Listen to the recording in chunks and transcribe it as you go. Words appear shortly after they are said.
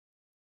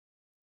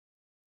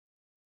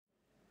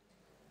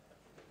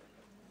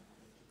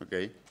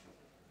Okay.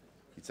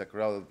 It's a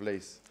crowded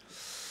place.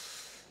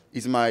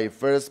 It's my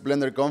first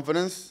Blender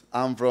conference.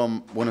 I'm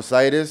from Buenos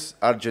Aires,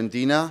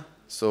 Argentina.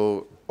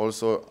 So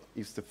also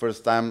it's the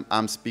first time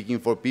I'm speaking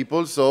for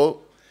people.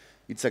 So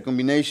it's a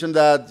combination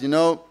that,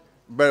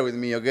 bear with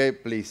me, okay,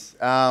 please.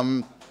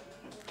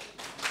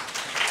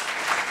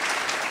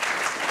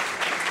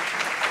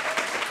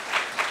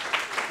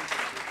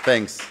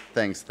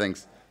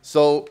 Thanks.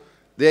 So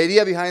the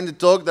idea behind the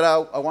talk that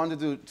I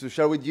wanted to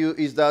share with you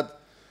is that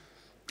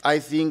I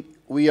think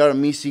we are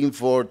missing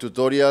for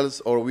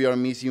tutorials, or we are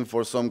missing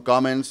for some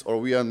comments, or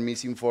we are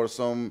missing for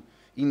some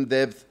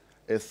in-depth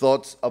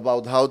thoughts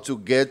about how to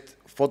get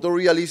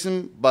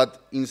photorealism,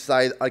 but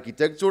inside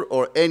architecture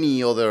or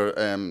any other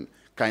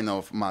kind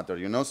of matter,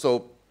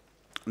 So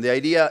the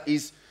idea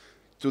is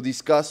to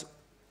discuss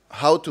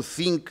how to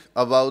think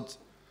about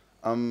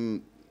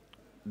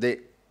the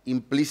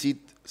implicit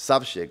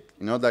subject,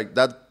 like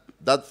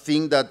that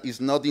thing that is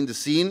not in the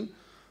scene,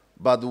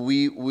 but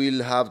we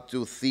will have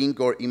to think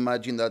or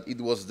imagine that it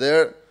was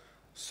there,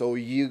 so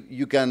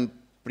you can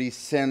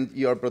present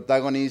your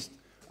protagonist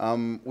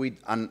with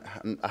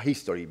a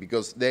history.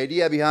 Because the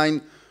idea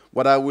behind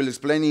what I will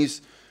explain is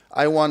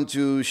I want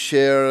to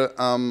share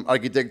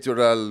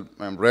architectural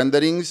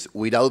renderings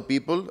without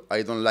people.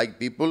 I don't like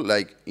people,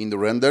 like in the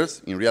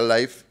renders, in real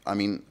life. I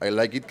mean, I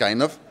like it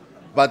kind of,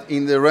 but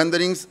in the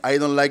renderings, I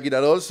don't like it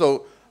at all.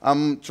 So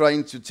I'm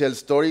trying to tell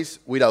stories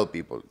without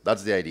people.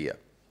 That's the idea.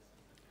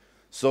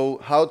 So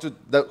how to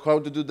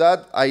do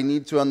that, I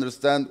need to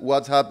understand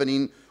what's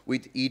happening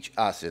with each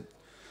asset.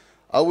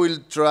 I will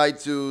try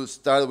to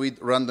start with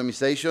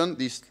randomization.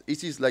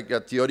 This is like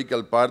a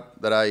theoretical part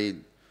that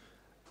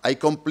I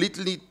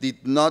completely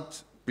did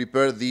not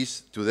prepare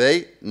this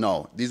today.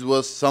 No, this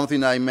was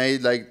something I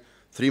made like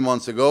 3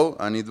 months ago,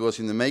 and it was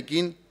in the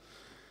making.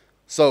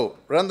 So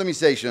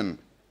randomization.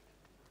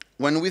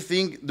 When we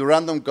think the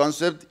random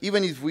concept,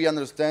 even if we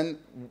understand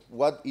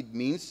what it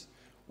means,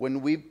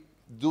 when we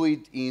do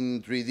it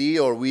in 3D,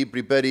 or we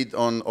prepare it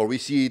on, or we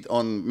see it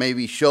on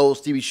maybe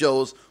shows, TV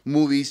shows,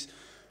 movies,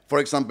 for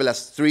example, a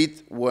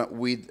street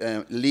with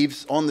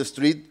leaves on the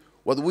street,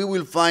 what we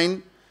will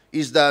find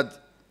is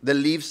that the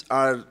leaves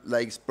are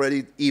like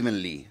spread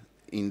evenly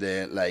in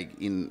the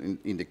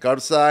in the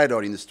curbside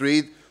or in the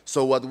street.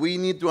 So what we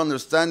need to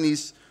understand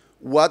is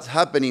what's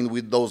happening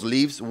with those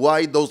leaves,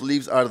 why those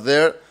leaves are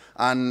there,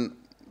 and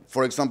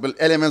for example,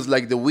 elements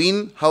like the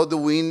wind, how the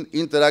wind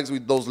interacts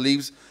with those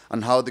leaves,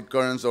 and how the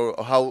currents, or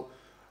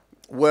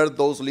where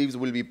those leaves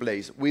will be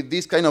placed. With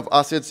this kind of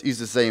assets is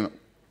the same.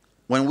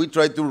 When we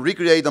try to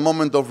recreate a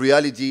moment of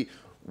reality,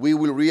 we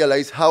will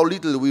realize how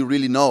little we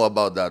really know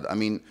about that. I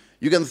mean,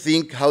 you can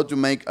think how to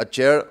make a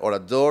chair or a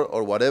door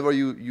or whatever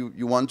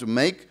you want to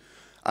make,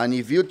 and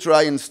if you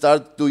try and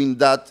start doing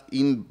that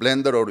in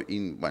Blender, or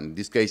in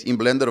this case in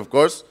Blender, of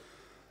course,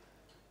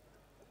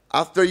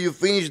 after you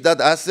finish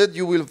that asset,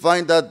 you will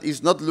find that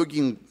it's not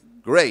looking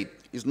great,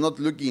 it's not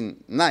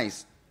looking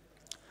nice.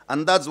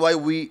 And that's why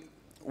we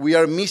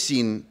are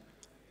missing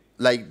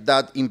like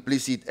that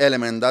implicit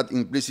element, that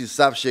implicit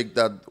subject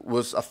that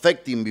was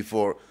affecting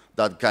before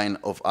that kind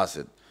of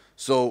asset.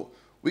 So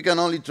we can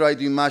only try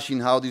to imagine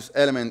how this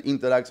element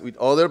interacts with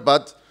other,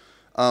 but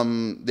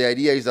the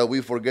idea is that we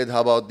forget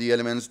about the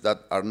elements that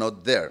are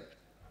not there.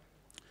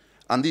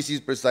 And this is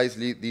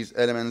precisely these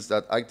elements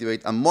that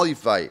activate and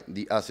modify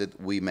the asset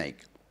we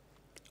make.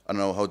 I don't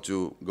know how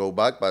to go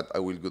back, but I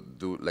will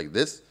do like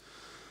this.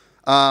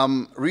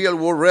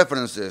 Real-world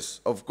references.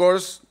 Of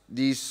course,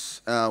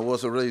 this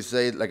was already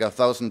said like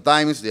 1,000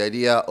 times, the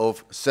idea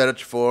of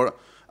search for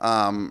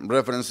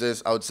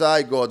references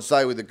outside, go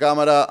outside with the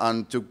camera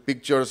and took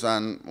pictures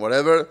and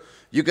whatever.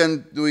 You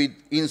can do it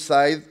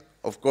inside,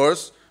 of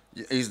course.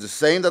 It's the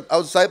same that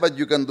outside, but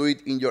you can do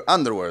it in your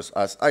underwears,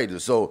 as I do.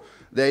 So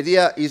the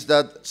idea is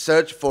that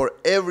search for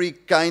every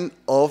kind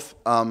of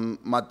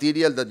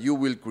material that you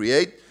will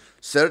create.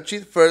 Search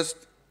it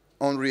first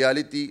on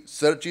reality,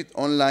 search it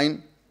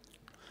online,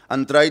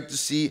 and try to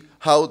see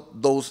how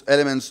those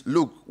elements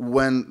look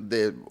when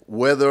the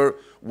weather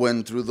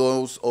went through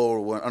those, or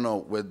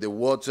when the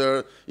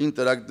water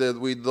interacted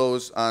with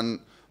those, and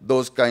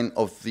those kind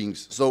of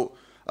things. So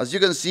as you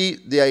can see,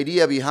 the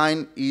idea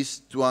behind is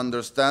to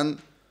understand,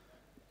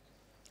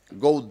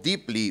 go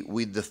deeply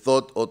with the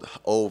thought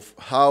of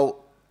how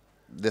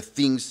the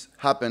things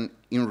happen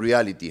in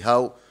reality,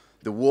 how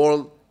the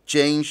world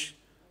change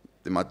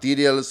the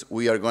materials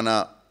we are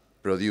gonna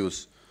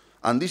produce.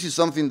 And this is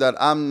something that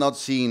I'm not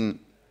seeing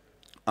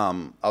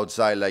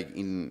outside, like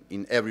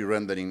in every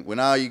rendering. When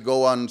I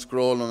go and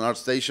scroll on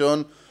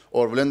ArtStation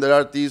or Blender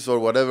Artist or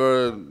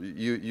whatever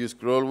you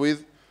scroll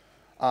with,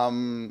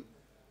 my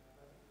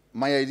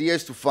idea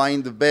is to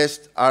find the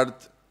best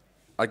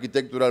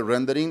architectural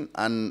rendering,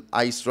 and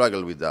I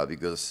struggle with that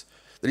because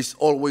there is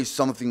always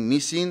something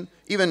missing.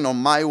 Even on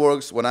my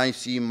works, when I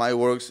see my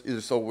works,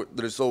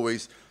 there is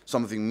always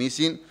something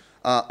missing.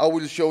 I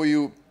will show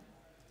you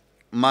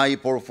my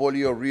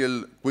portfolio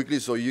real quickly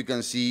so you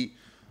can see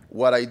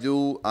what I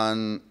do.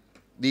 And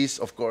this,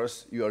 of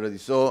course, you already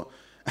saw.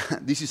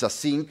 This is a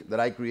sink that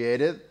I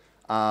created.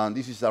 And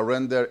this is a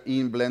render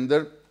in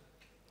Blender.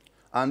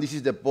 And this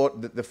is the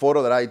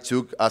photo that I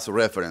took as a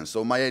reference.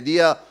 So my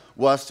idea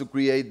was to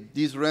create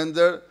this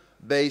render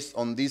based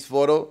on this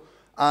photo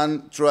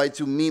and try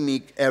to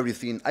mimic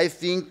everything. I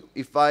think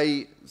if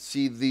I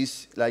see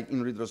this like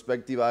in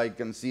retrospective, I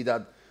can see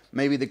that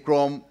maybe the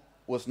chrome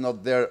was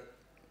not there.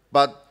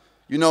 But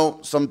you know,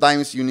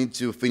 sometimes you need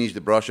to finish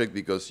the project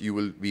because you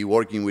will be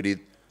working with it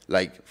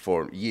like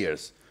for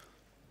years.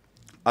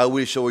 I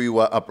will show you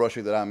a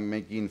project that I'm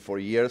making for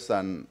years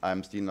and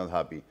I'm still not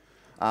happy.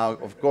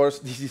 Of course,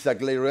 this is a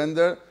clay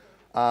render.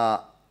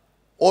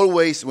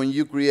 Always when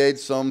you create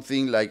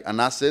something like an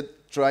asset,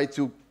 try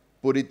to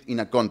put it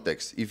in a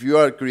context. If you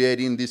are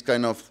creating this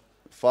kind of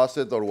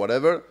faucet or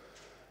whatever,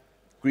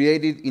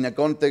 create it in a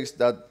context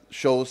that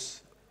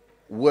shows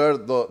where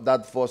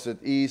that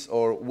faucet is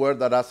or where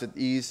that asset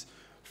is,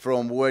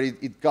 from where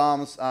it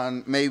comes,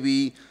 and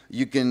maybe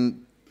you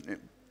can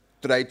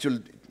try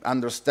to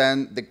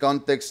understand the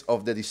context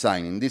of the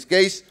design. In this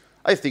case,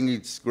 I think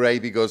it's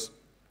great because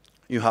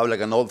you have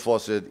like an old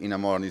faucet in a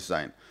modern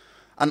design.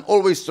 And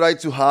always try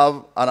to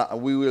have,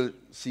 and we will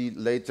see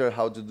later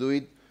how to do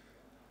it,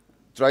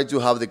 try to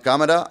have the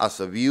camera as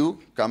a view,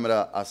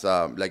 camera as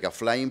like a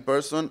flying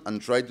person,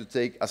 and try to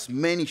take as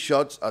many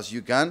shots as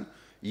you can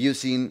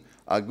using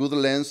a good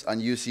lens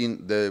and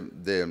using the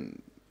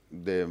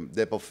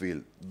depth of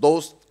field.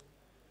 Those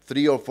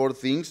 3 or 4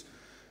 things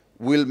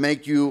will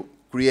make you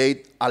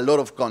create a lot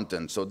of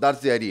content. So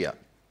that's the idea.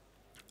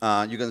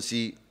 You can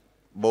see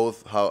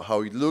both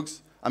how it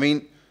looks. I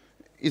mean,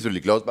 it's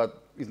really close,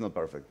 but it's not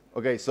perfect.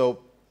 Okay, so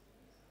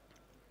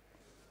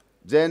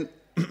then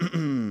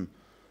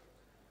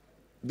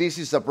this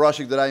is a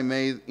project that I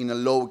made in a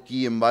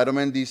low-key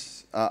environment.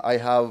 This I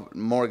have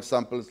more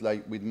examples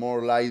like with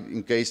more light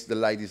in case the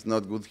light is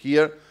not good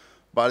here.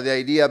 But the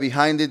idea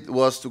behind it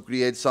was to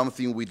create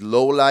something with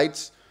low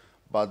lights,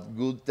 but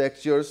good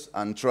textures,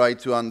 and try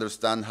to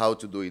understand how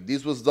to do it.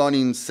 This was done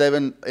in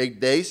 7-8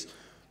 days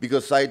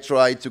because I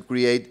tried to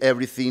create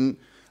everything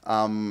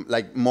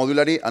like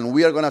modularly, and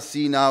we are going to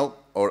see now,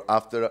 or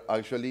after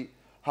actually,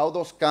 how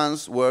those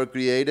cans were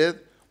created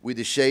with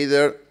the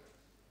shader,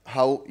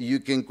 how you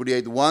can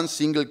create one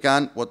single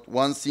can with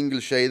one single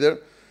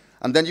shader,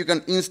 and then you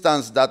can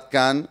instance that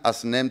can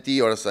as an empty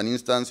or as an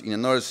instance in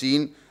another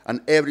scene, and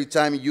every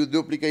time you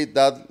duplicate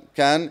that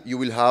can, you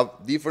will have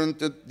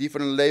different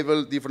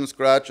label, different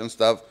scratch and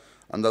stuff,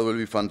 and that will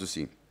be fun to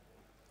see.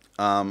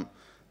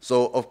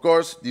 So, of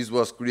course, this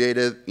was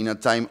created in a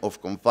time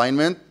of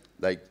confinement,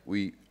 like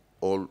we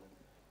all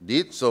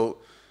did. So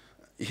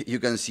you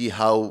can see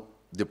how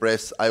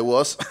depressed I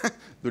was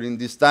during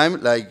this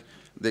time. Like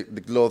the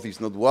cloth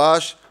is not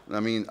washed. I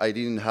mean, I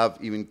didn't have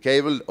even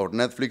cable or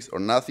Netflix or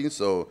nothing,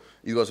 so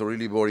it was a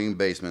really boring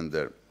basement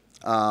there.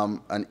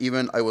 And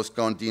even I was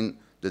counting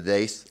the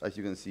days, as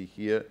you can see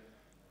here.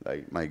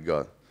 Like, my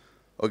God.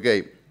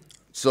 Okay,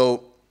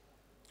 so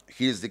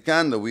here's the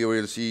can that we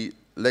will see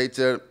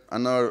later.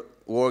 Another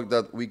work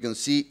that we can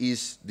see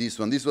is this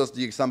one. This was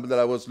the example that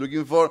I was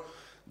looking for.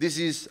 This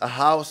is a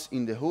house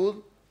in the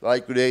hood that I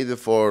created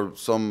for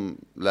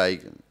some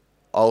like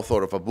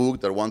author of a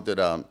book that wanted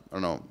I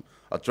don't know,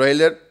 a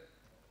trailer.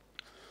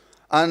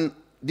 And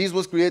this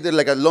was created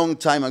like a long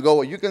time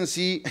ago. You can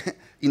see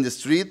in the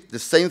street the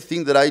same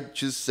thing that I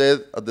just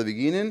said at the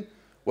beginning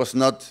was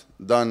not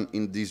done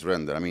in this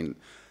render. I mean,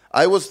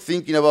 I was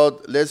thinking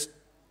about let's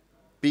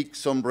pick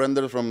some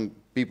renders from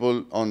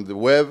people on the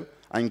web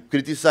and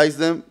criticize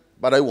them,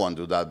 but I won't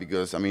do that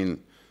because, I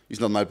mean, it's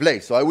not my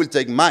place. So I will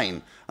take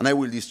mine and I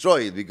will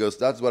destroy it because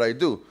that's what I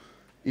do.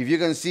 If you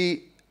can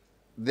see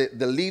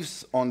the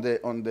leaves on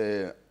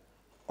the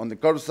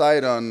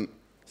curbside, on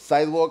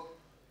sidewalk,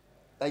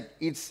 like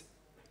it's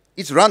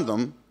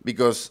random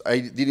because I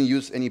didn't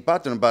use any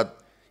pattern, but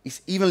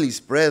it's evenly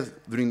spread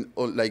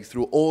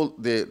through all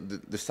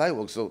the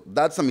sidewalk. So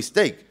that's a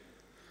mistake.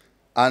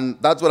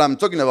 And that's what I'm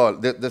talking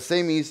about. The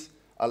same is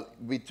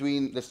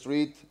between the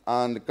street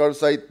and the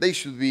curbside. They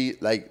should be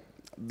like,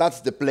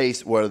 that's the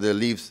place where the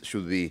leaves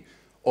should be.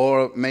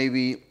 Or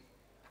maybe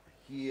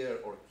here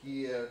or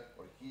here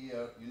or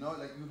here. You know,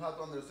 like you have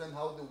to understand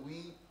how the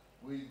wind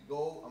will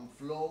go and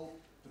flow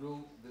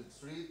through the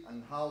street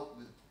and how,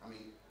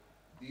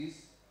 this,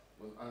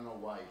 well, I don't know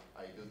why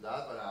I did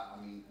that, but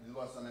I mean, it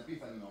was an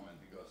epiphany moment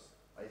because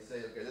I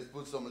say, okay, let's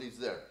put some leaves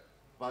there.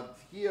 But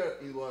here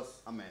it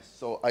was a mess,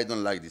 so I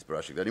don't like this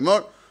project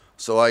anymore.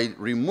 So I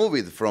remove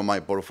it from my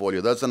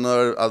portfolio. That's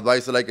another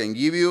advice that I can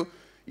give you.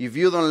 If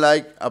you don't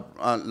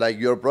like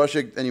your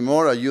project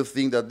anymore, or you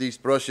think that this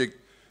project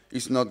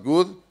is not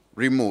good,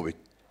 remove it.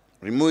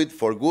 Remove it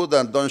for good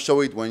and don't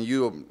show it when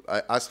you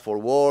ask for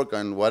work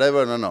and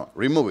whatever. No,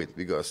 remove it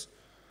because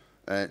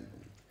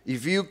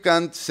if you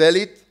can't sell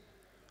it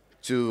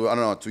to, I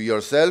don't know, to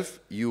yourself,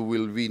 you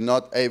will be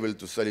not able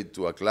to sell it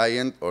to a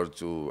client or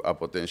to a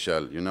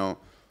potential,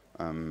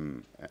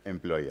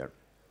 employer.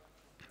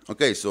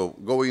 Okay, so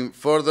going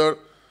further,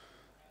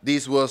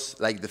 this was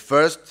like the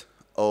first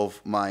of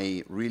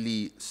my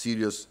really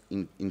serious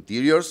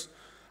interiors.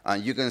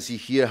 And you can see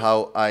here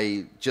how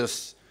I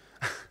just,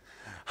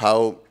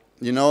 how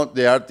you know,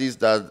 the artists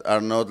that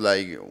are not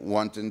like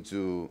wanting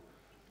to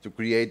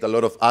create a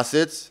lot of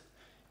assets,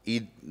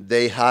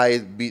 they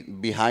hide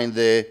behind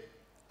the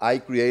I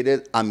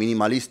created a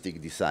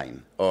minimalistic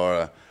design,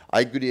 or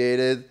I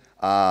created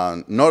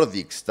a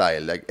Nordic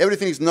style. Like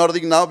everything is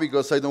Nordic now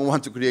because I don't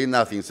want to create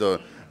nothing.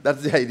 So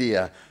that's the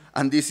idea,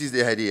 and this is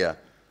the idea.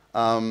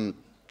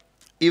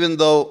 Even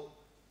though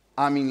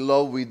I'm in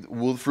love with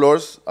wood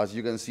floors, as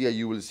you can see, and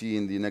you will see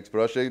in the next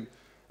project,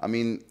 I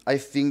mean, I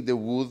think the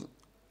wood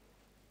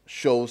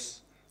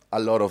shows a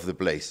lot of the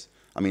place.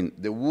 I mean,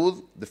 the wood,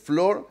 the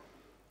floor,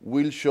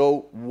 will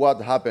show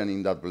what happened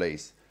in that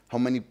place, how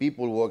many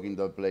people walk in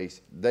that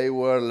place. They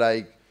were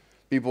like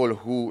people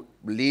who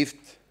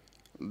lift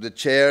the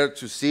chair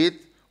to sit,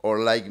 or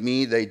like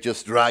me, they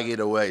just drag it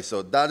away.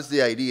 So that's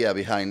the idea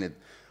behind it.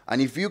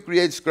 And if you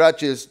create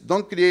scratches,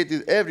 don't create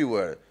it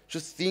everywhere.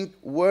 Just think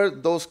where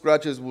those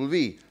scratches will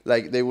be.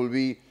 Like they will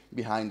be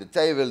behind the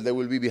table, they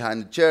will be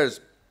behind the chairs,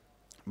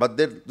 but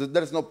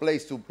there's no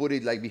place to put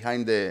it like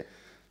behind the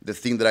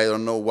thing that I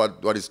don't know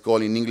what is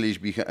called in English,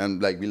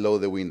 and like below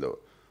the window.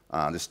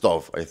 The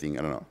stove, I think,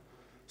 I don't know.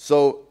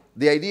 So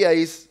the idea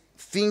is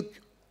think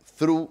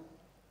through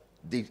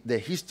the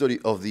history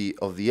of the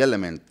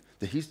element,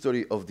 the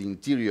history of the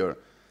interior.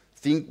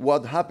 Think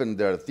what happened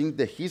there. Think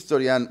the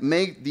history and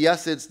make the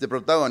assets the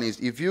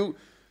protagonist. If you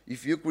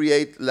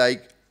create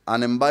like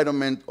an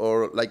environment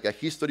or like a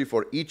history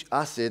for each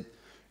asset,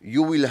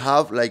 you will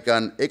have like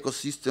an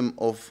ecosystem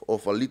of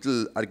a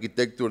little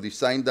architecture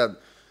design that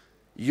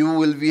you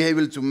will be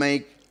able to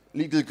make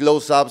little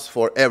close-ups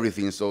for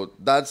everything. So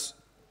that's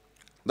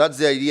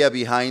the idea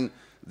behind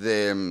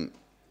the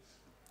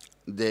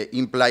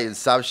implied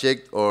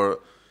subject, or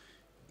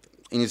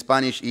in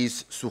Spanish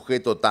is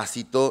sujeto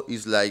tácito.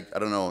 Is like, I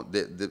don't know,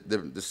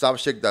 the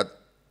subject that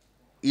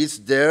is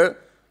there,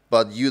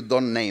 but you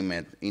don't name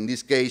it. In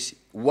this case,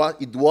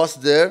 it was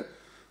there,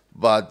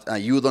 but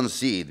you don't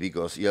see it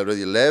because he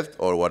already left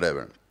or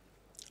whatever.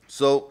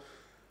 So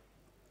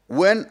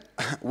when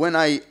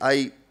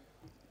I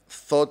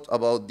thought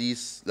about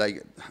this,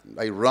 like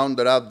I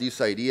rounded up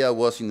this idea,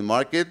 was in the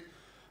market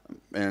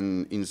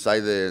and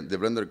inside the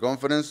Blender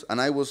conference,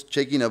 and I was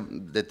checking up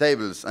the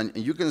tables, and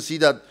you can see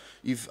that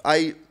if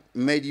I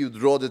made you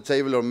draw the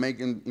table or make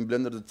in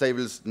Blender the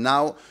tables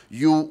now,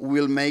 you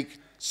will make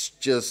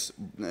just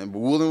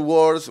wooden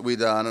walls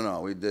with, I don't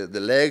know, with the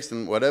legs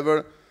and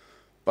whatever.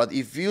 But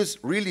if you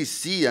really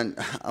see, and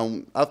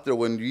after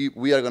when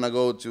we are going to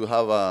go to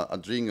have a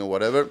drink or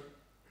whatever,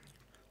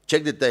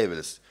 check the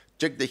tables.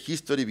 Check the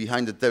history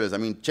behind the tables. I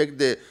mean, check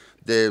the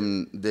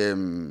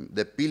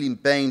peeling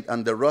paint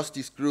and the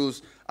rusty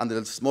screws and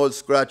the small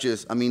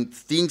scratches. I mean,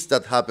 things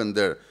that happened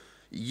there.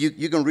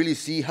 You can really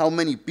see how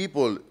many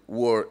people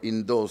were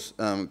in those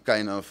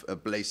kind of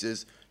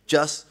places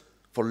just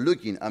for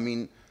looking. I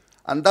mean,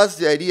 and that's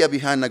the idea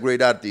behind a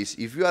great artist.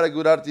 If you are a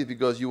good artist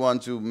because you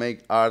want to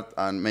make art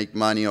and make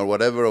money or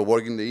whatever, or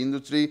work in the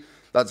industry,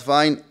 that's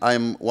fine.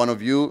 I'm one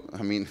of you.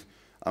 I mean,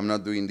 I'm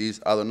not doing this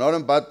ad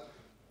honorem, but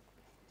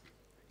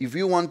if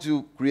you want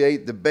to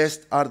create the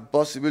best art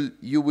possible,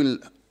 you will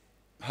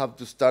have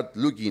to start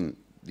looking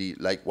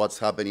like what's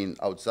happening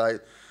outside.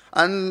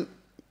 And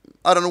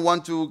I don't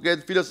want to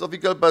get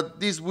philosophical,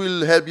 but this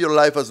will help your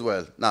life as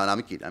well. No,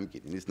 I'm kidding.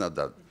 It's not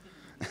that.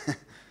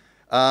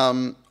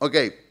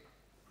 Okay.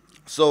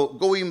 So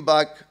going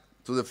back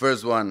to the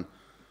first one,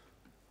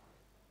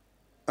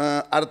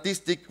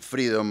 artistic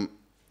freedom.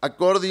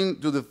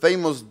 According to the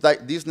famous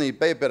Disney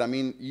paper, I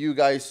mean, you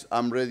guys,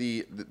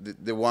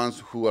 the ones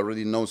who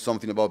already know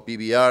something about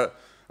PBR,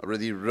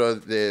 already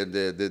read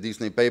the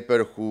Disney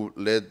paper, who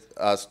led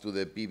us to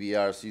the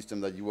PBR system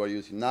that you are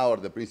using now, or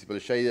the principal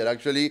shader,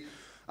 actually.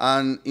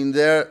 And in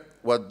there,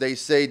 what they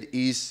said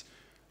is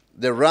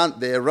the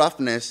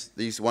roughness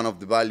is one of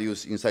the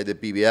values inside the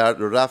PBR.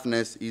 The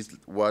roughness is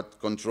what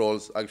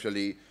controls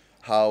actually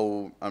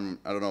how, I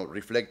don't know,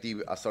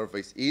 reflective a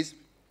surface is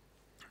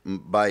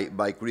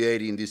by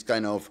creating this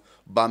kind of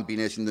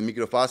bumpiness in the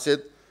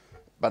microfacet.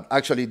 But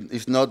actually,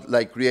 it's not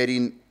like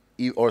creating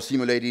or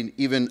simulating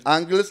even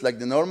angles like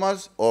the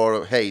normals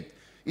or height.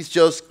 It's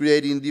just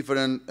creating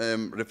different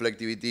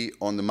reflectivity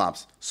on the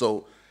maps.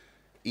 So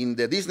in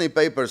the Disney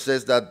paper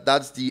says that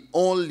that's the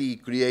only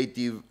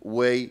creative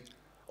way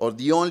or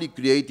the only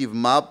creative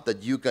map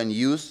that you can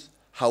use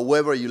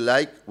however you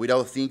like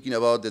without thinking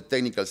about the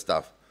technical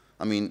stuff.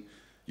 I mean,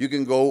 you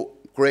can go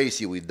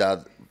crazy with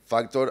that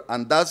factor,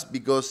 and that's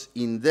because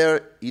in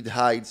there it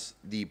hides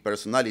the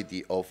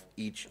personality of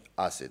each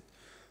asset.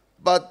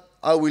 But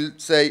I will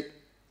say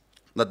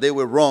that they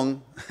were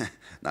wrong.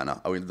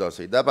 No, I will not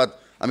say that, but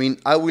I mean,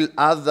 I will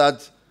add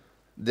that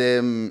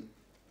the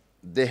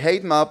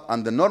height map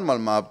and the normal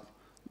map,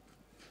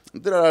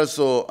 there are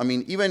also, I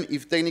mean, even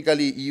if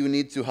technically you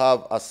need to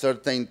have a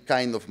certain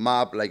kind of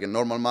map, like a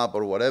normal map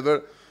or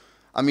whatever,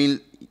 I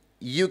mean,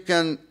 you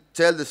can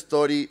tell the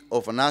story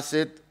of an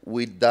asset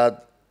with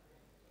that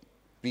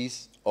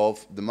piece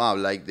of the map,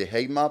 like the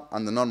height map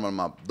and the normal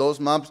map. Those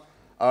maps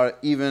are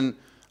even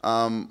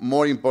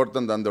more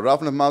important than the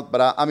roughness map.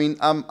 But I mean,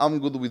 I'm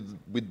good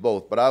with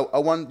both. But I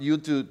want you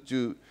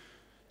to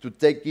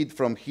take it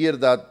from here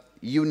that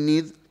you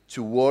need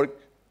to work,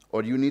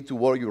 or you need to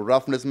work your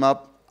roughness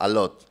map a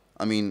lot.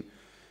 I mean,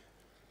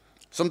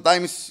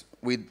 sometimes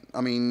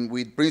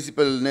with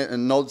principal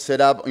node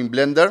setup in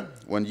Blender,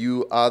 when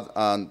you add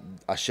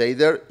a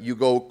shader, you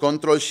go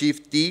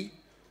Control-Shift-T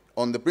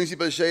on the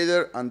principal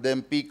shader and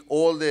then pick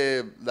all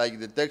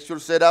the texture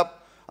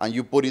setup and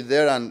you put it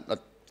there and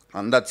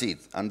that's it.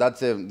 And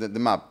that's the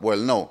map. Well,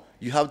 no.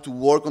 You have to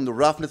work on the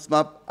roughness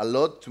map a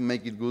lot to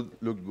make it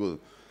look good.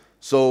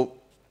 So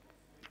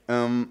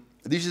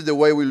this is the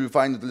way we will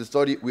find the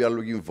story we are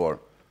looking for.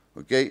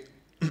 Okay?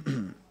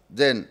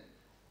 Then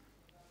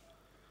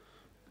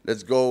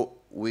let's go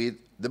with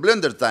the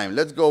Blender time.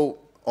 Let's go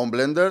on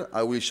Blender.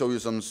 I will show you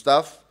some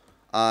stuff,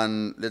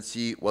 and let's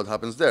see what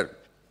happens there.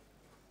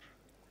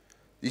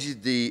 This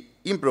is the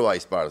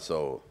improvised part,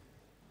 so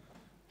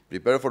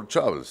prepare for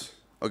troubles.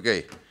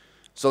 Okay,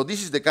 so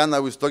this is the can I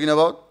was talking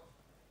about.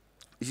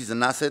 This is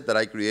an asset that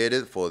I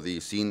created for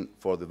the scene,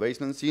 for the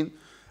basement scene.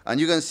 And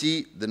you can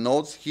see the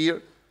nodes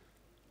here.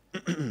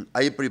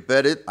 I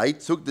prepared it. I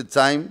took the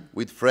time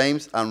with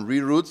frames and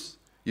reroutes.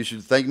 You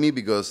should thank me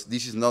because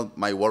this is not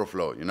my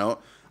workflow, you know.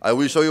 I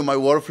will show you my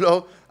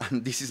workflow,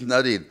 and this is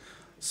not it.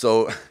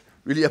 So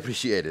really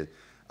appreciate it.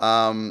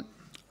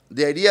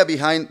 The idea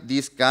behind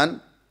this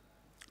can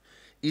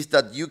is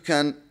that you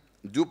can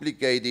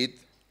duplicate it,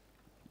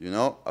 you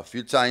know, a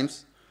few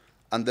times,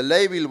 and the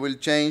label will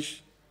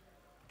change,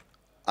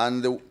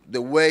 and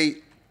the way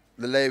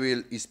the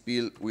label is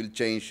built will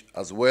change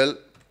as well.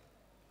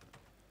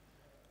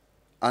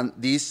 And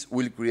this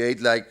will create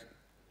like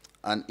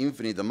an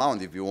infinite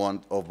amount, if you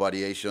want, of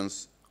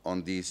variations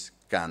on these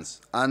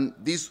cans. And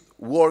this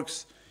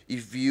works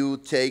if you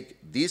take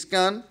this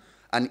can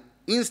and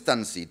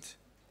instance it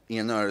in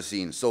another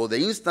scene. So the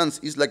instance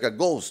is like a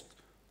ghost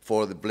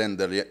for the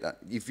Blender.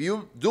 If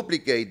you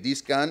duplicate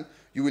this can,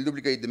 you will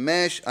duplicate the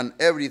mesh and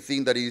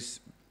everything that is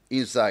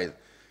inside.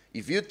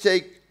 If you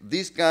take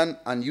this can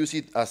and use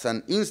it as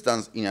an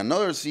instance in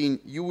another scene,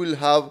 you will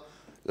have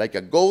like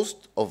a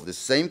ghost of the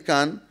same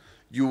can.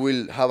 You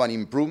will have an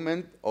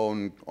improvement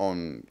on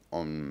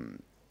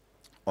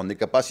the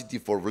capacity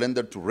for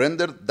Blender to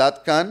render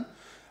that can,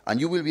 and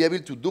you will be able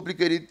to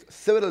duplicate it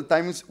several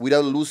times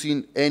without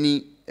losing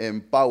any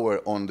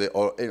power on the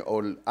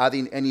or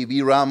adding any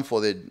VRAM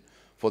for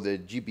the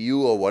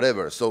GPU or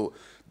whatever. So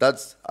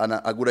that's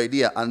a good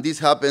idea, and this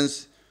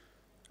happens.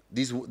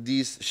 This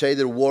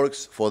shader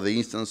works for the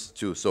instance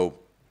too. So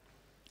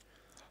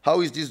how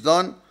is this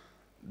done?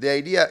 The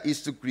idea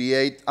is to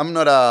create. I'm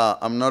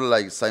not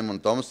like Simon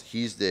Thomas.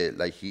 He's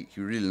he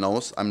really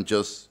knows. I'm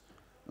just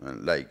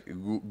like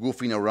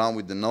goofing around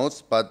with the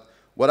nodes. But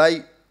what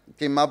I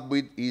came up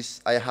with is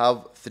I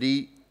have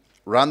 3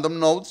 random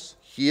nodes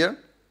here.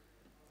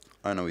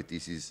 I don't know if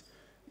this is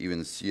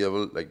even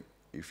seeable. Like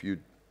if you,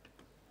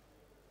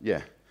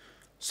 yeah.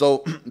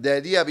 So the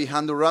idea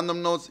behind the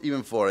random nodes,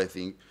 even 4, I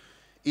think,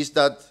 is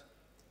that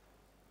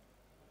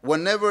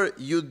whenever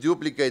you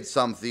duplicate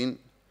something,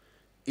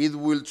 it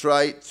will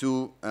try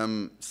to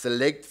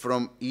select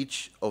from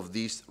each of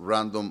these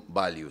random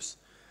values.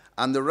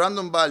 And the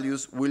random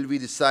values will be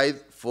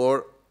decided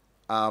for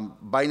a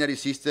binary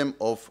system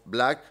of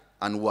black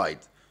and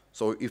white.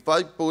 So if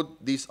I put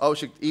this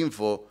object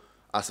info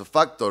as a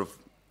factor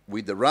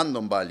with the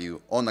random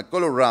value on a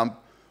color ramp,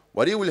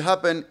 what it will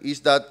happen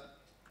is that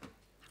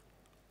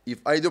if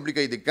I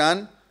duplicate the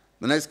can,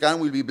 the next can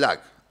will be black.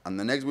 And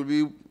the next will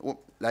be,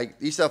 like,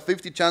 it's a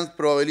 50%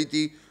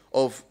 probability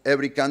of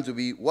every can to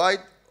be white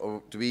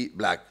or to be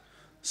black.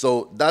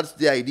 So that's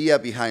the idea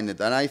behind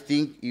it. And I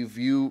think if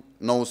you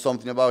know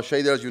something about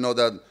shaders, you know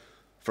that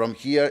from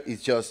here,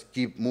 it's just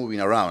keep moving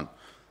around.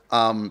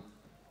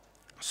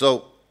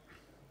 So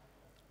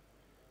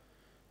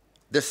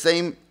the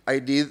same I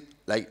did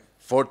like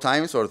 4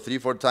 times or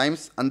 3-4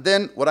 times. And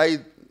then what I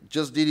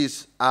just did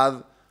is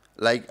add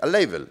like a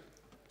label.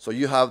 So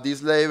you have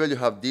this label, you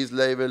have this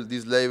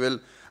label,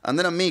 and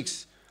then a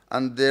mix.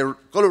 And the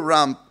color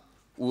ramp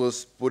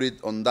was put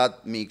it on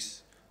that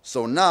mix.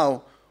 So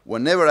now,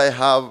 whenever I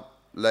have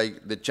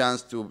like the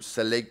chance to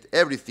select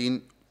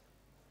everything,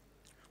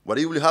 what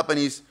it will happen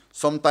is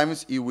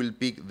sometimes it will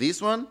pick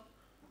this one,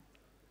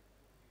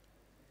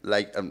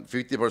 like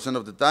 50%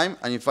 of the time.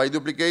 And if I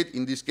duplicate,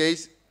 in this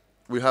case,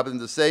 will happen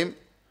the same.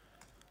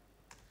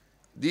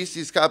 This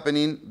is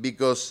happening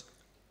because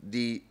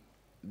the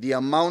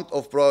amount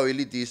of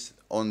probabilities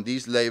on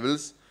these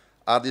labels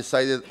are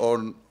decided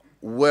on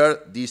where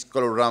this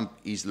color ramp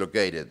is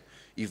located.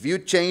 If you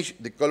change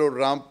the color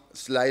ramp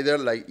slider,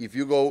 like if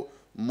you go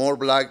more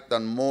black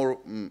than more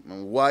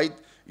white,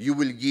 you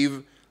will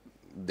give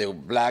the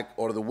black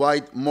or the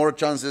white more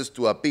chances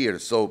to appear.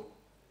 So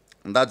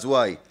that's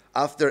why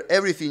after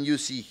everything you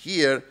see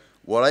here,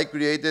 what I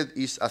created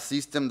is a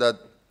system that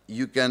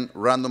you can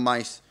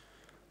randomize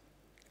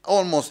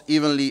almost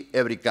evenly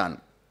every can.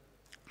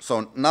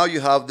 So now you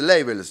have the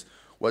labels.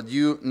 What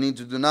you need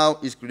to do now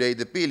is create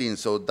the peeling.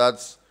 So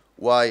that's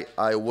why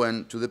I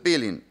went to the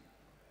peeling.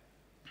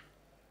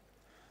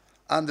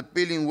 And the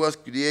peeling was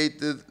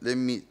created, let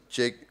me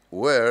check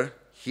where,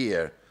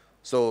 here.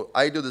 So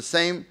I do the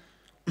same.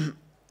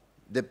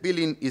 The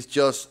peeling is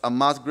just a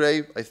mass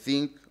grave, I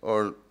think,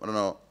 or I don't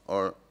know,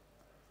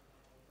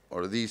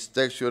 or this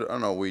texture, I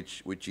don't know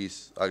which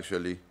is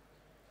actually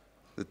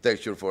the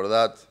texture for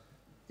that.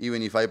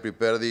 Even if I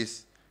prepare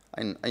this,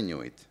 I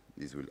knew it.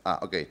 This will,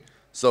 okay.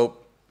 So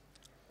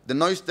the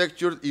noise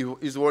texture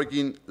is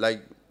working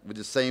like with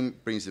the same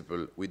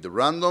principle, with the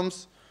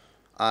randoms,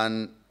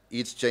 and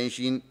it's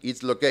changing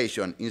its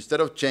location. Instead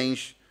of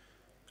change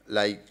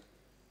like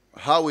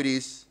how it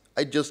is,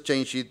 I just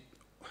change it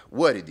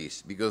where it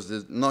is, because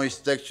the noise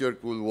texture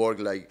could work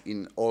like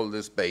in all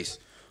the space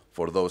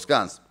for those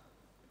cans.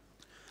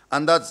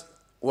 And that's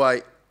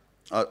why,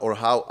 or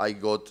how I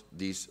got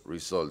this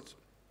result.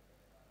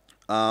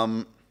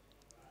 I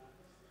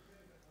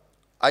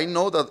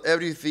know that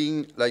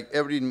everything, like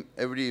every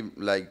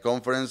like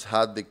conference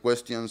had the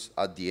questions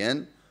at the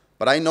end,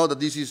 but I know that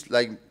this is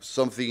like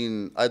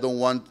something I don't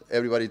want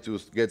everybody to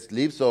get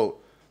sleep. So,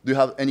 do you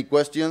have any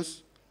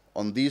questions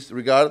on this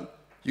regard?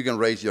 You can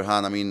raise your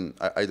hand. I mean,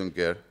 I don't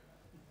care.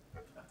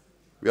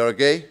 We are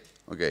okay?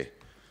 Okay.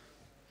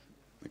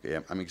 Okay,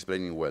 I'm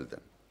explaining well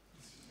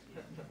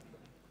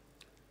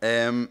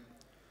then.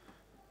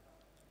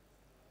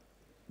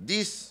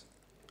 This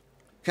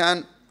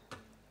can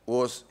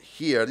was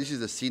here. This is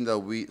the scene that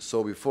we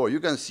saw before.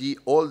 You can see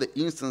all the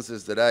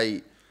instances that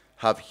I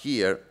have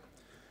here.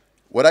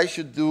 What I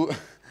should do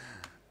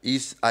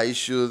is I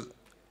should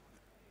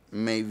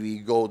maybe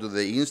go to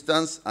the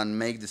instance and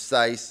make the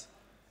size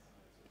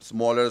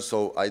smaller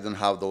so I don't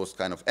have those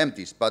kind of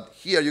empties. But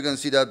here you can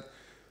see that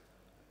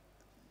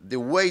the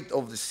weight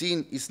of the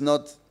scene is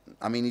not,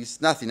 I mean, it's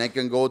nothing. I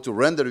can go to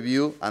render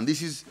view, and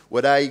this is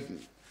what I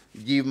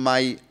give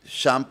my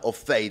champ of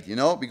fate, you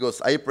know,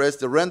 because I press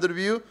the render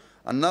view,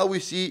 and now we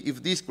see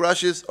if this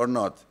crashes or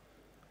not.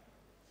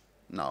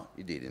 No,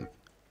 it didn't.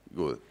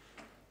 Good.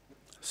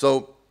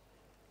 So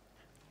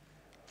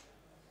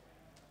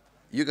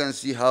you can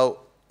see how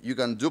you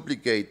can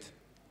duplicate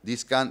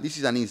this can. This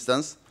is an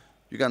instance.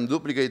 You can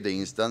duplicate the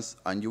instance,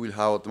 and you will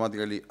have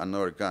automatically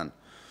another can.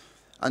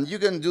 And you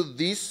can do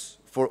this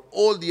for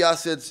all the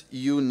assets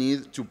you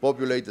need to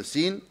populate the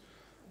scene.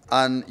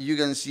 And you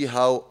can see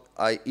how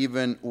I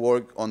even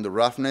work on the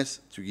roughness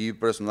to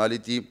give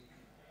personality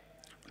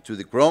to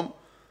the chrome.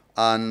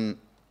 And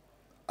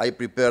I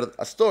prepared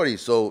a story.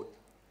 So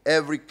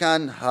every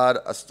can had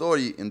a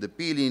story in the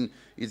peeling.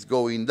 It's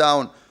going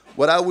down.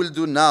 What I will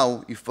do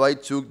now, if I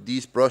took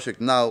this project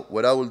now,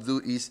 what I will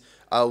do is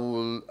I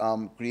will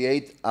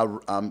create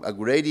a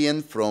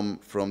gradient from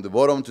the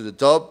bottom to the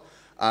top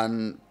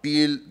and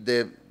peel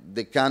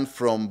the can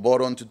from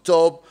bottom to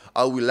top.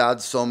 I will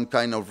add some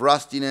kind of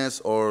rustiness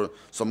or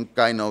some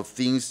kind of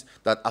things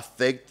that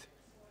affect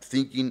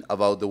thinking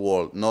about the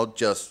world, not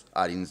just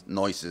adding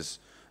noises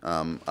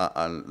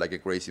like a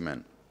crazy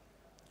man.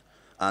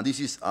 And this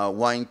is a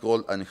wine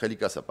called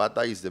Angelica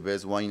Zapata. It's the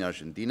best wine in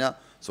Argentina.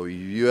 So if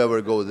you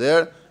ever go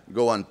there,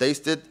 go and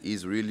taste it.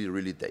 It's really,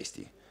 really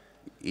tasty.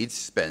 It's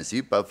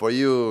expensive, but for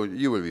you,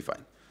 you will be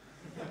fine.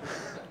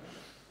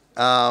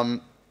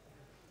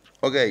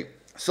 Okay,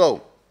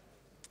 so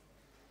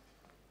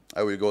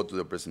I will go to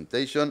the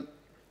presentation.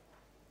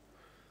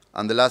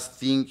 And the last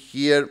thing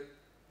here,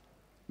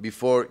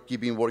 before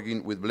keeping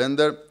working with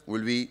Blender,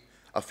 will be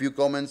a few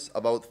comments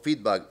about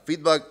feedback.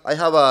 Feedback, I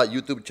have a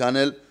YouTube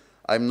channel.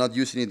 I'm not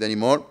using it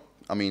anymore.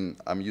 I mean,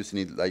 I'm using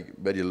it like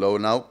very low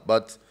now,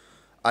 but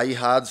I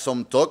had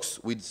some talks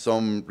with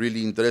some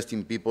really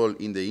interesting people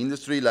in the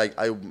industry. Like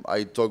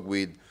I talked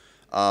with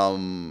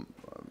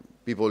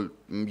people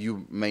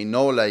you may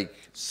know, like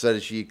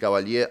Sergi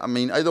Cavalier. I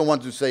mean, I don't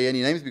want to say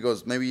any names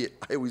because maybe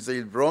I will say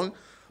it wrong,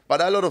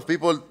 but a lot of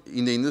people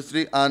in the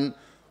industry, and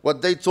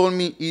what they told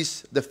me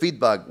is the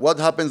feedback. What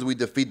happens with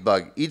the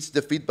feedback? Is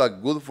the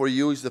feedback good for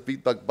you? Is the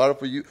feedback bad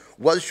for you?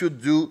 What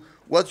should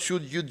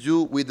you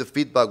do with the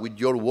feedback, with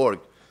your work?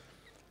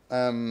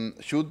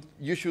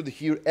 You should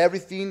hear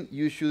everything,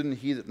 you shouldn't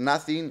hear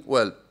nothing.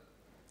 Well,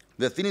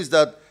 the thing is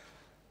that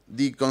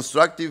the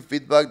constructive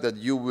feedback that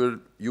you will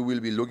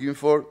be looking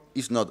for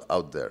is not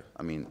out there.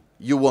 I mean,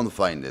 you won't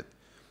find it.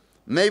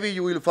 Maybe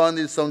you will find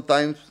it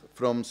sometimes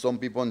from some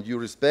people you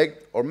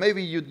respect, or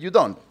maybe you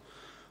don't.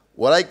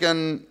 What I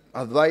can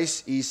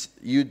advise is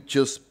you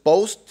just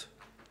post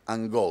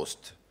and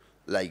ghost.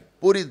 Like,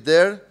 put it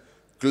there,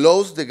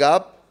 close the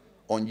gap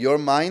on your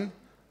mind,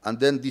 and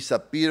then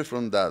disappear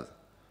from that.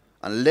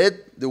 And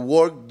let the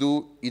work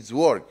do its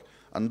work.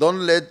 And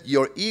don't let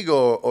your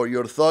ego or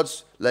your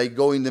thoughts like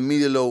go in the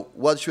middle of,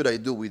 what should I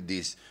do with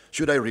this?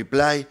 Should I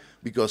reply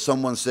because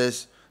someone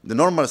says the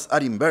normals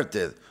are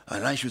inverted?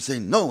 And I should say,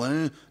 no.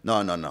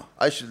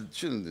 I shouldn't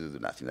do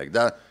nothing like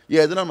that.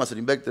 Yeah, the normals are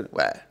inverted.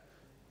 Well,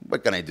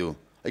 what can I do?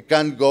 I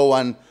can't go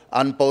and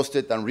unpost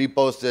it and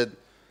repost it.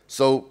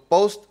 So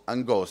post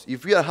and ghost.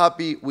 If you are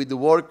happy with the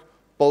work,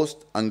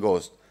 post and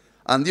ghost.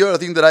 And the other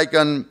thing that I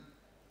can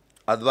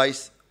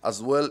advise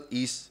as well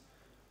is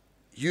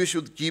you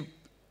should keep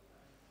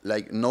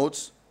like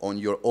notes on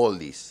your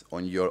oldies,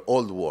 on your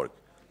old work.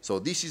 So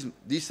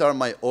these are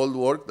my old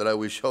work that I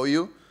will show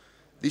you.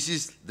 This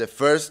is the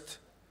first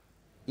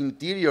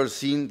interior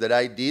scene that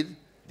I did.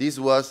 This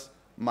was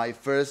my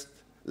first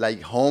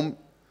like home,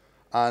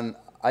 and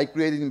I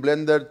created in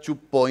Blender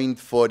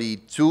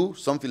 2.42,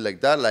 something like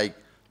that, like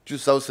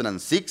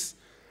 2006.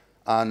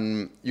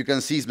 And you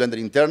can see it's Blender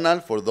internal.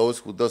 For those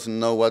who doesn't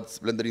know what's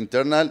Blender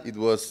internal, it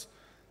was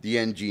the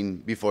engine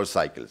before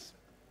cycles.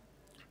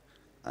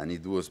 And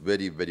it was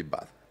very, very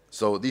bad.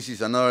 So this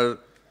is a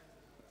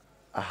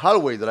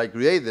hallway that I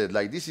created.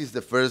 Like, this is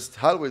the first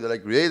hallway that I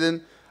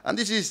created. And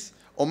this is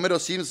Homero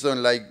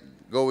Simpson, like,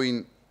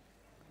 going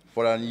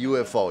for a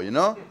UFO, you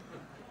know?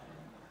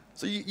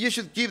 So you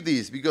should keep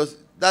this, because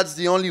that's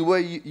the only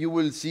way you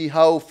will see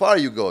how far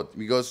you got.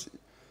 Because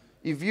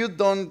if you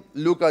don't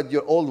look at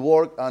your old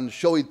work and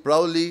show it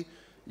proudly,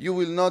 you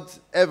will not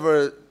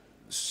ever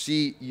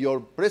see your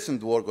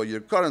present work or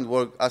your current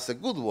work as a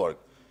good work.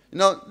 You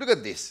know, look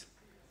at this.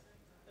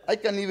 I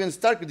can even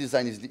start with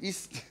design.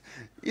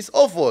 It's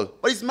awful,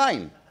 but it's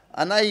mine.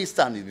 And I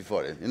stand it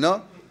before it, you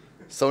know?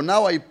 So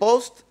now I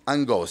post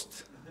and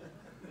ghost.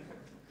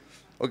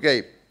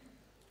 Okay,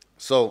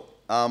 so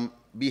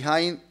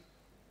behind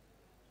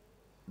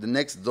the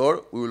next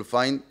door, we will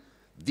find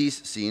this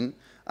scene.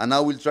 And I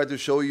will try to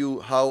show you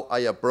how I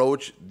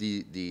approach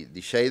the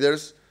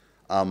shaders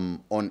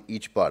on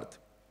each part.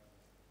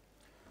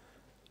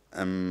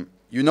 You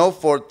know,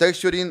 for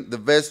texturing, the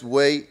best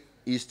way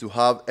is to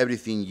have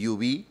everything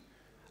UV.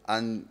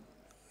 And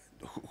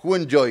who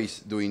enjoys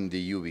doing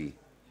the UV?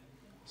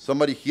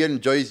 Somebody here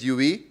enjoys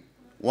UV?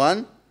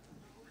 1,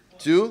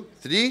 2,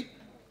 3,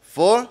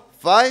 4,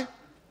 5?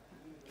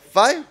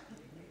 5?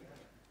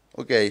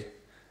 Okay,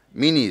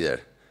 me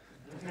neither.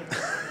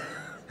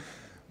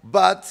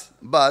 But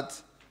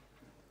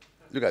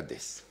look at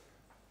this.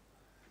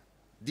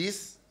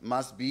 This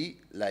must be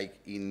like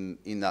in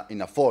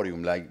a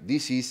forum, like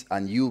this is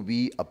an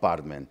UV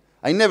apartment.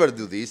 I never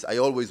do this. I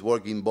always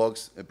work in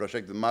box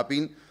projected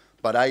mapping,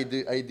 but I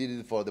did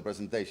it for the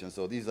presentation.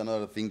 So this is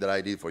another thing that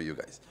I did for you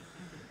guys.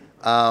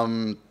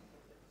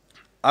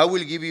 I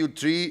will give you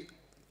 3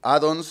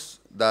 add-ons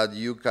that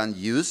you can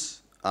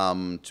use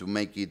to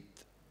make it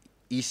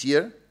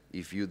easier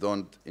if you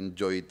don't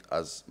enjoy it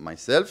as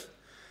myself.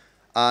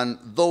 And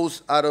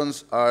those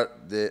add-ons are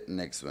the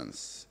next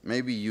ones.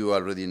 Maybe you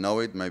already know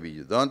it, maybe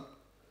you don't.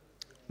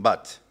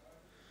 But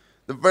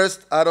the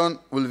first add-on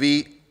will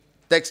be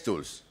Text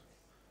Tools.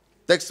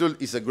 Text Tool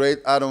is a great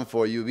add-on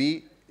for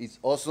UV. It's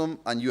awesome,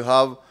 and you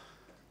have,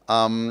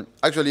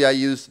 actually I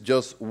use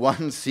just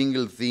one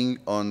single thing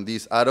on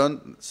this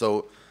add-on.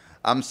 So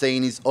I'm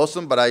saying it's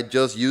awesome, but I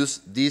just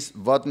use this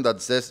button that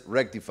says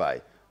Rectify.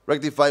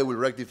 Rectify will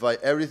rectify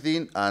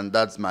everything, and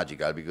that's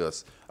magical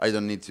because I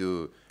don't need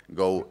to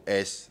go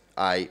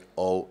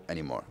SIO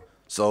anymore.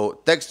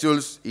 So Text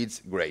Tools, it's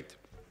great.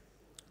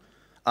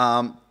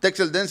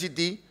 Texel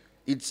Density,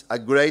 it's a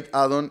great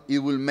add-on. It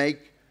will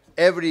make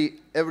every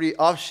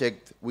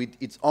object with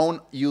its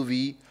own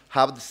UV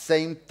have the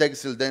same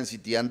texel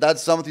density, and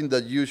that's something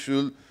that you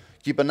should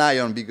keep an eye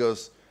on,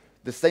 because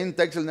the same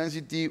texel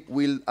density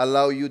will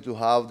allow you to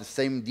have the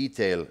same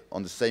detail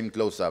on the same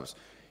close-ups.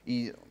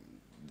 Do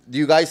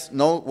you guys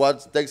know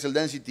what texel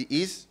density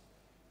is?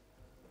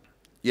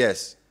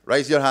 Yes.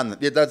 Raise your hand.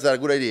 Yeah, that's a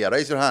good idea.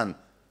 Raise your hand.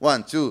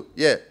 1, 2,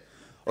 yeah.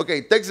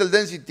 Okay, texel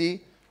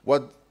density,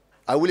 what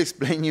I will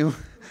explain you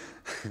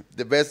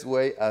the best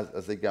way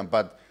as I can,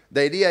 but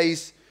the idea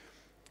is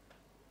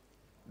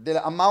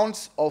the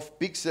amounts of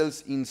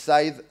pixels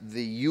inside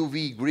the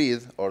UV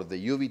grid or the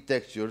UV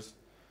textures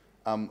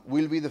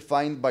will be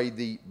defined by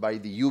the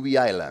UV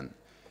island.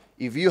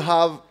 If you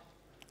have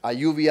a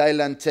UV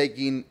island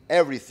taking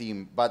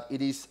everything, but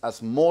it is a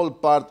small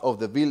part of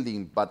the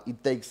building, but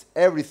it takes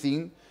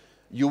everything,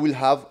 you will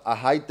have a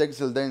high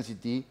texel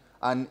density.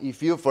 And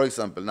if you, for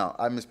example, now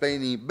I'm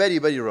explaining very,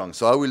 very wrong,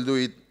 so I will do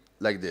it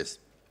like this.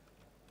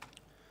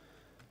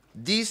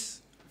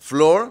 This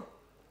floor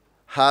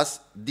has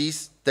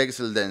this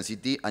texel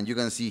density, and you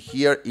can see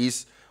here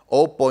is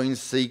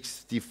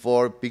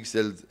 0.64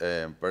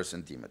 pixels per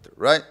centimeter,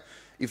 right?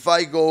 If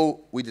I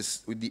go with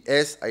the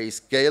S, I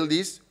scale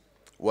this,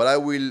 what I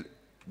will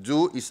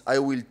do is I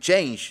will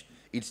change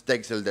its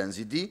texel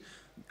density,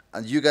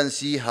 and you can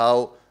see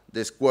how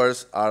the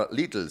squares are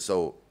little,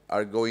 so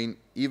are going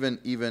even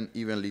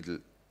little.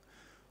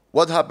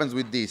 What happens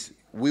with this?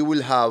 We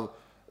will have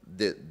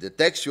the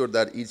texture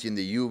that is in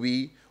the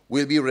UV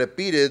will be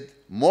repeated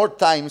more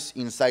times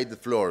inside the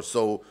floor,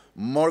 so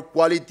more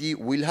quality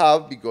we'll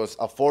have, because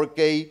a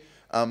 4K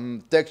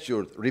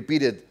texture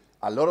repeated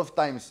a lot of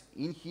times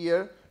in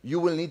here, you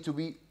will need to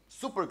be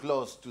super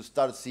close to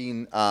start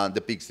seeing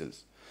the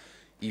pixels.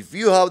 If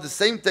you have the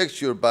same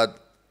texture but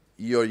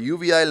your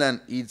UV island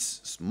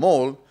is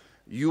small,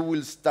 you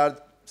will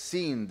start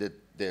seeing the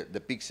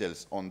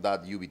pixels on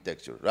that UV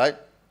texture, right?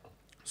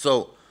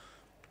 So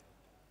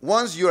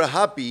once you're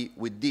happy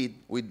with the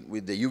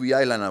UV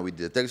island and with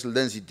the texel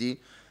density,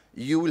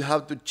 you will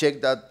have to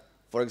check that,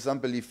 for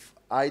example, if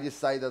I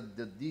decide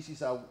that this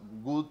is a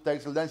good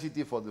texel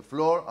density for the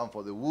floor and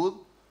for the wood,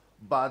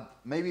 but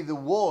maybe the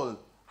wall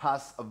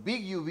has a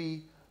big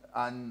UV,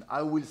 and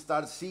I will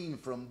start seeing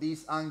from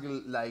this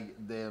angle like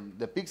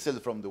the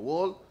pixel from the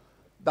wall,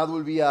 that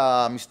will be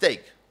a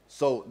mistake.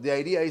 So the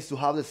idea is to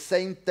have the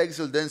same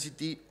textile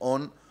density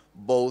on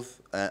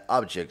both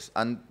objects,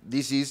 and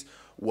this is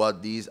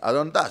what this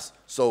add-on does.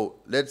 So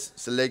let's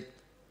select,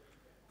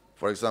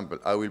 for example,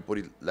 I will put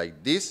it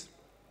like this,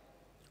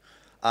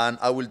 and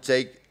I will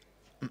take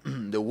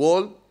the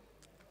wall.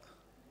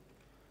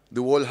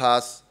 The wall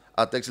has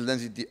a textile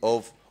density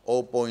of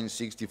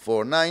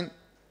 0.649,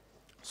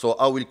 so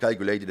I will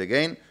calculate it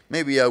again.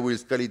 Maybe I will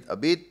scale it a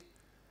bit.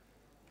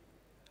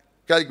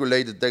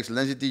 Calculate the textile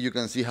density. You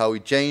can see how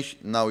it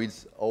changed. Now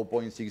it's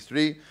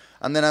 0.63.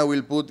 And then I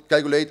will put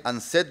calculate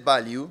and set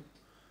value,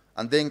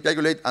 and then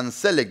calculate and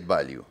select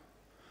value.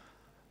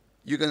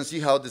 You can see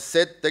how the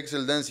set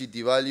textile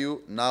density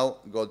value now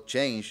got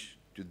changed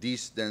to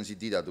this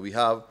density that we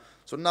have.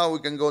 So now we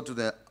can go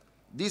to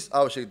this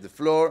object, the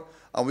floor,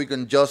 and we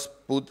can just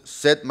put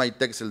set my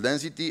textile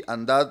density,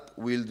 and that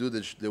will do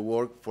the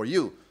work for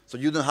you. So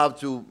you don't have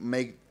to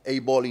make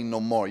eyeballing no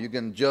more. You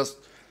can just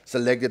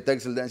select the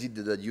textile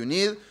density that you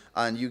need,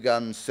 and you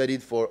can set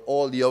it for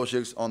all the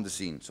objects on the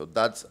scene. So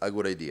that's a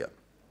good idea.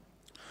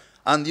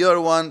 And the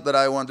other one that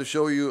I want to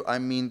show you, I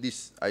mean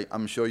this,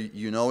 I'm sure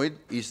you know it,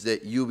 is the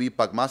UV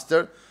Pack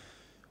Master.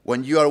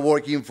 When you are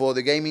working for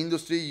the game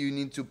industry, you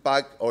need to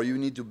pack, or you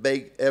need to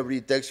bake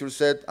every texture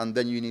set, and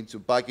then you need to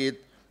pack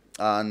it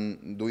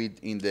and do it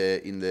in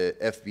the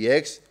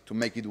FBX to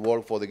make it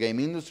work for the game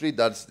industry.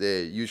 That's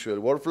the usual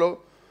workflow.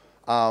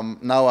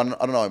 Now, I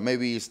don't know,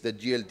 maybe it's the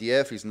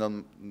GLTF, it's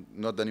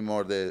not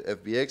anymore the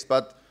FBX,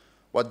 but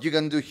what you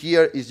can do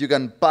here is you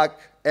can pack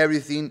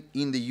everything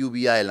in the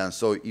UV island.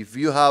 So if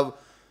you have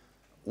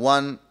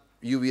one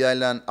UV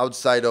island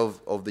outside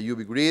of the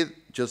UV grid,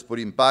 just put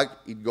in pack,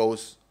 it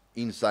goes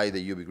inside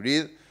the UV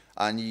grid.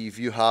 And if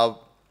you have,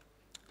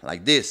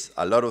 like this,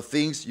 a lot of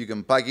things, you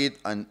can pack it,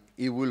 and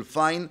it will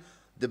find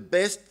the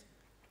best,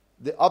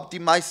 the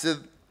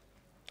optimized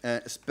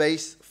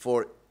space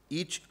for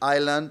each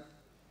island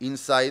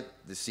inside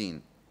the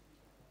scene.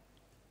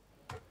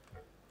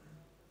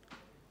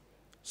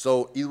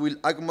 So it will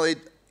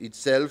accommodate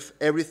itself,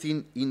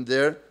 everything in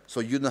there, so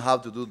you don't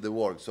have to do the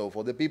work. So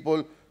for the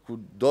people who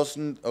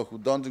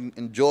don't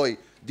enjoy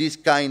this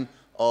kind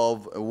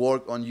of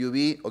work on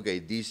UV, okay,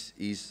 this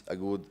is a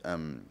good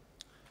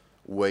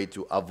way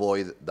to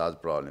avoid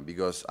that problem,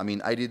 because, I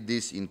mean, I did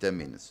this in 10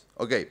 minutes.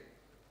 Okay,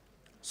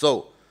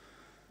 so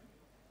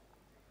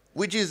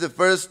which is the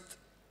first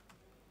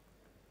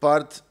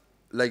part,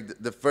 like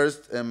the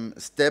first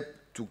step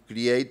to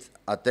create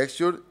a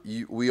texture?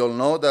 We all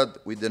know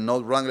that with the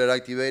node wrangler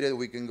activated,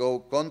 we can go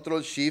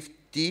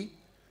Control-Shift-T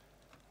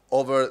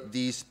over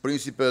this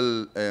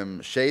principal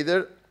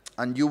shader,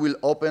 and you will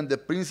open the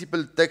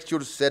principal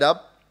texture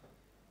setup.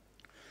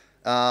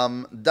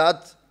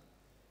 That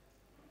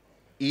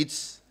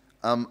it's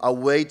a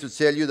way to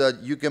tell you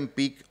that you can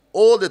pick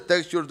all the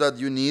textures that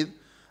you need,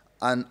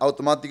 and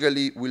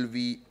automatically will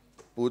be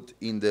put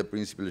in the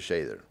principal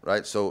shader,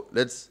 right? So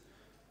let's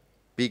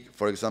pick,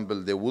 for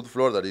example, the wood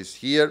floor that is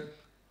here.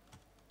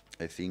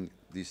 I think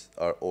these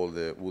are all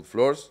the wood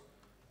floors,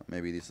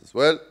 maybe this as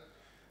well.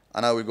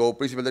 And I will go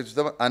principal texture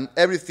setup, and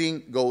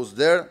everything goes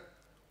there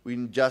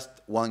in just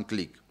one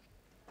click.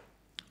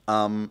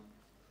 I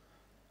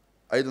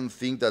don't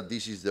think that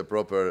this is the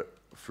proper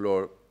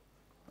floor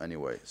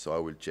anyway, so I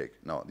will check.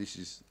 No, this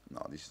is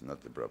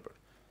not the proper.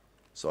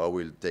 So I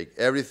will take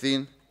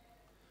everything.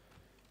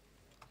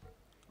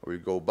 I will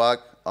go back.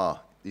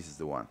 This is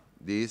the one.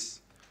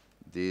 This,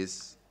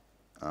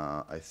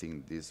 I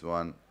think this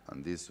one,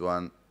 and this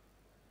one,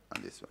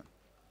 and this one.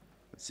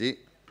 Let's see.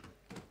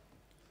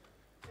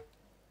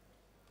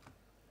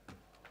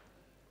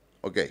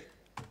 Okay,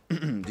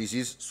 this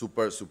is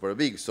super, super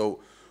big.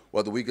 So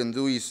what we can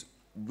do is,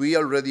 we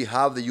already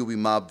have the UV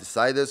map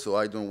decided, so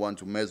I don't want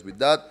to mess with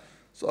that.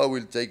 So I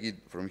will take it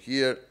from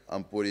here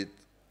and put it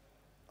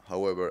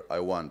however I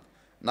want.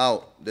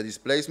 Now, the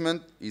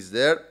displacement is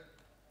there,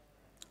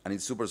 and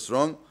it's super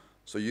strong,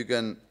 so you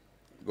can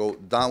go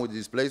down with the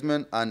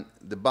displacement, and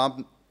the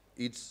bump,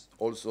 it's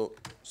also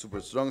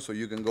super strong, so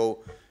you can go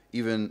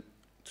even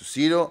to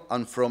 0,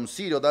 and from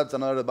 0, that's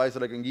another advice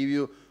that I can give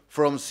you,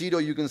 from 0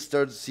 you can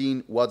start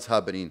seeing what's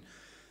happening.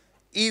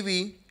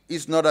 Eevee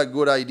is not a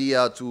good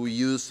idea to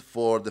use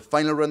for the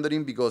final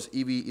rendering, because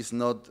Eevee is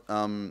not,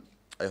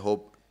 I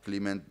hope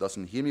Clement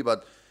doesn't hear me,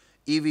 but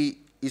Eevee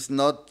is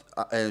not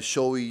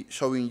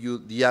showing you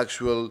the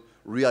actual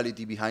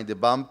reality behind the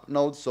bump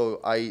node, so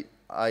I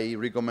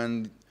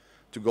recommend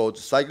to go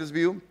to Cycles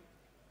View,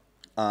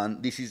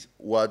 and this is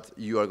what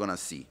you are gonna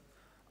see.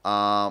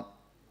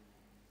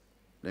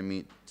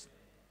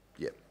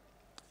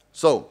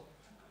 So,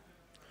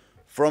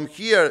 from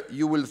here,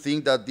 you will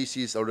think that this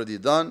is already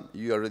done.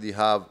 You already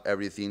have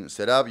everything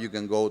set up. You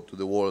can go to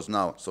the walls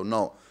now. So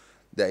no,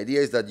 the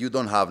idea is that you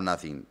don't have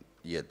nothing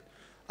yet.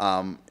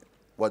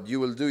 What you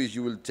will do is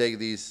you will take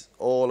this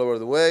all over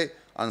the way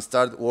and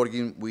start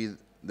working with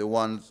the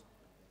ones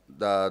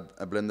that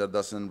a Blender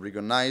doesn't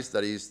recognize,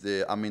 that is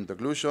the ambient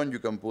occlusion. You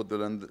can put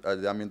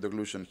the ambient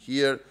occlusion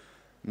here,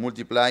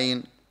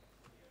 multiplying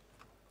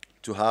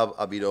to have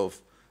a bit of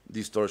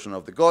distortion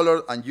of the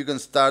color, and you can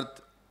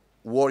start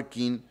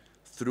working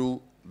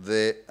through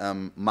the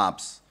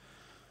maps.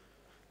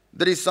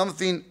 There is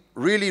something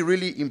really,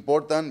 really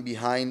important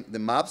behind the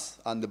maps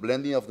and the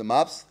blending of the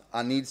maps,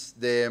 and it's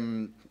the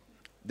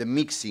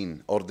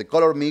mixing, or the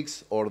color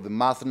mix, or the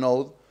math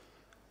node.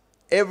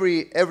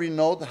 Every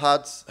node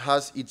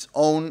has its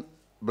own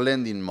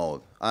blending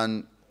mode,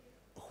 and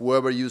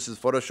whoever uses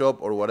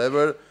Photoshop or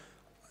whatever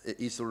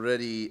is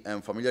already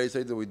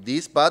familiarized with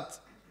this, but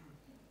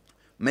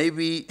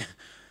maybe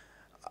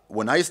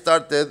when I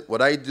started,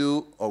 what I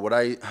do, or what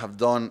I have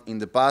done in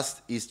the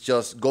past, is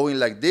just going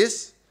like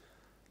this.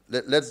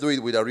 Let's do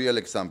it with a real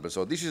example.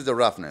 So this is the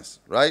roughness,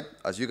 right?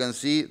 As you can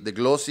see, the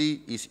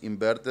glossy is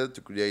inverted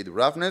to create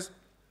roughness,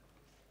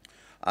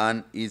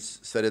 and it's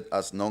set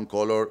as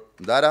non-color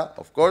data,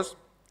 of course.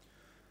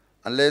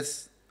 And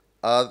let's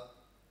add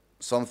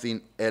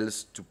something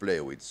else to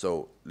play with.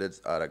 So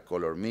let's add a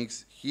color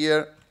mix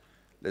here.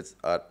 Let's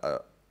add a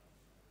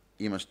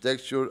image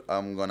texture.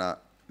 I'm gonna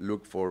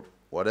look for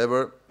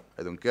whatever,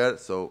 I don't care.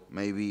 So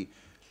maybe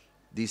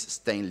this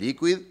stain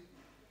liquid.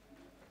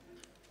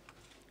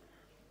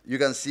 You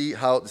can see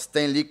how the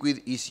stain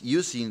liquid is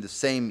using the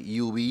same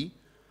UV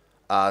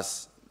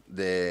as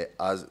the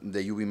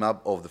UV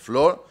map of the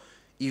floor.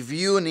 If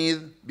you need,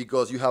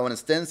 because you have an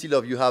stencil,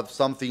 or you have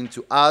something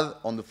to add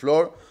on the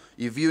floor,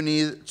 if you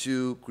need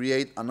to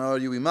create another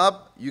UV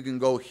map, you can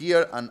go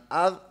here and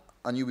add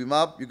a UV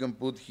map. You can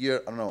put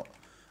here, I don't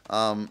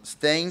know,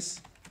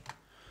 stains.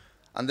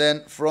 And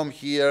then from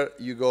here,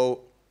 you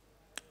go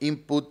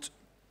input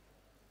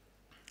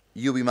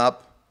UV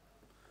map,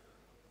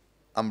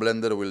 and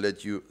Blender will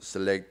let you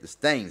select the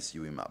stains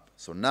UV map.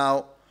 So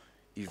now,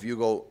 if you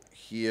go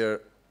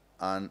here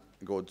and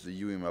go to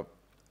the UV map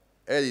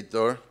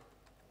editor,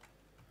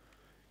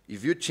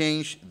 if you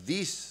change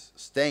this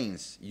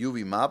stains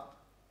UV map,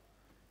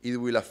 it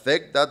will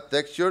affect that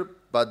texture,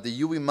 but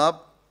the UV map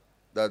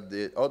that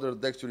the other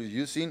texture is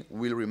using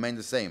will remain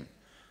the same.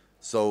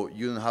 So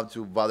you don't have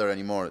to bother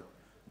anymore.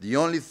 The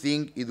only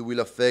thing it will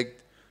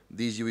affect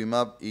this UV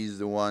map is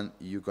the one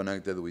you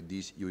connected with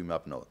this UV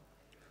map node.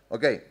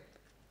 Okay,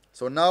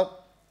 so now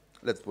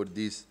let's put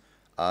this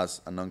as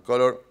a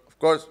non-color, of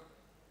course.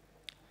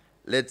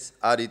 Let's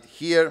add it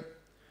here,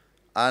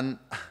 and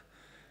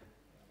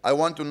I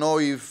want to know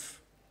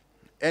if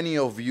any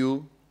of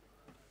you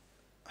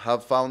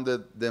have found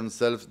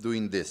themselves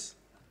doing this.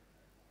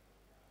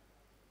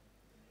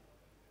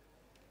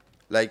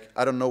 Like,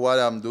 I don't know what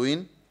I'm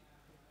doing,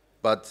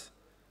 but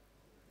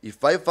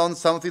if I found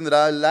something that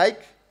I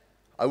like,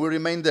 I will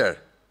remain there.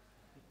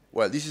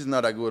 Well, this is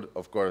not a good,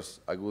 of course,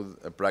 a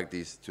good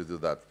practice to do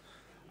that.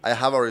 I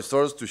have a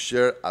resource to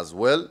share as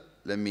well.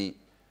 Let me,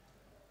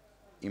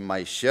 in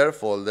my share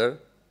folder,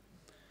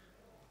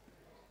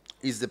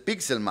 is the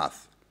pixel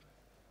math.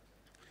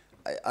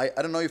 I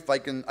don't know if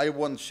I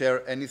won't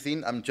share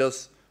anything. I'm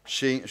just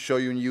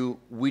showing you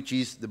which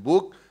is the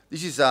book.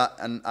 This is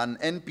an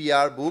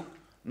NPR book,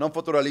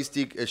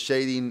 non-photorealistic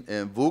shading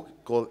book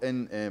called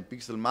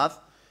Pixel Math.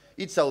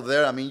 It's out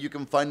there. I mean, you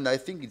can find, I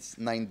think it's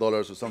 $9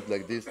 or something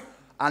like this.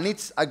 And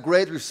it's a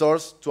great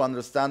resource to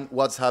understand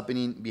what's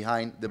happening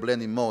behind the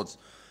blending modes.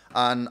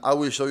 And I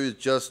will show you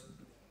just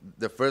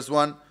the first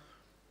one.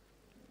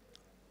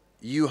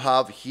 You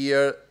have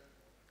here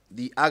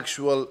the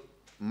actual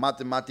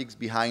mathematics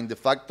behind the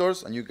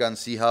factors, and you can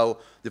see how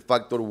the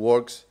factor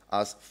works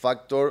as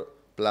factor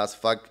plus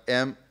fact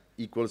m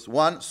equals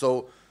 1.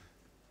 So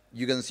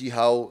you can see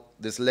how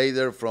the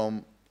slider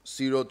from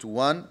 0 to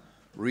 1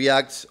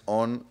 reacts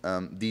on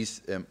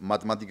this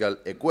mathematical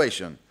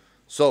equation.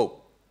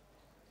 So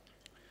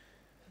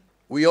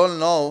we all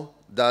know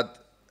that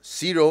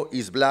 0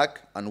 is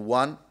black and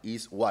 1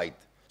 is white.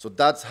 So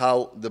that's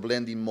how the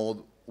blending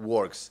mode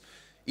works.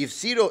 If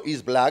 0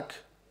 is black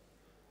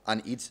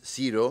and it's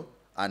 0,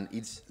 and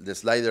the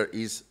slider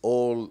is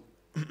all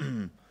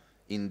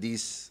in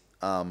this,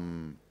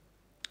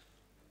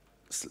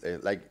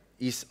 like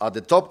is at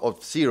the top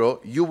of 0,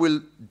 you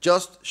will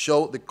just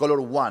show the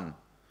color 1.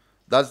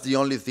 That's the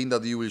only thing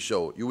that you will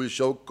show. You will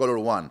show color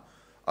 1.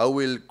 I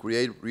will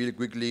create really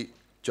quickly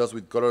just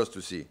with colors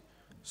to see.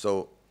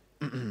 So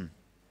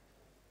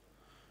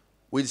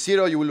with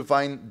 0, you will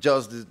find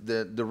just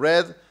the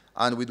red,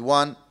 and with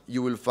 1,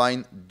 you will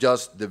find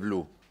just the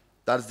blue.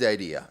 That's the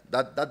idea.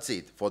 That's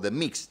it for the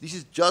mix. This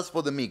is just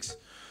for the mix.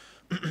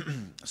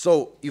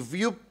 So if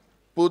you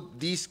put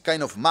these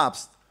kind of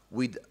maps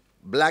with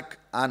black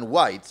and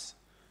whites,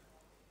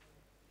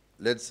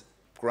 let's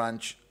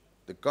crunch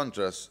the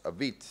contrast a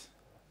bit.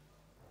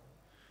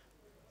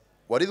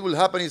 What it will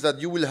happen is that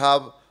you will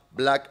have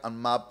black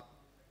and map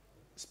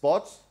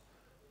spots,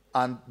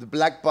 and the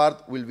black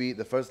part will be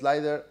the first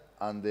slider,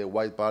 and the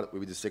white part will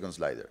be the second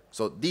slider.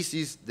 So this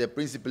is the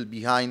principle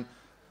behind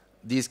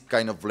this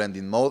kind of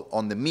blending mode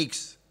on the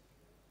mix.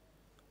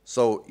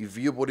 So if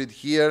you put it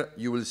here,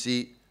 you will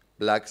see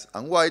blacks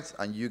and whites,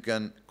 and you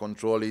can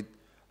control it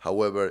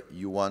however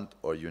you want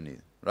or you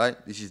need, right?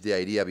 This is the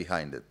idea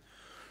behind it.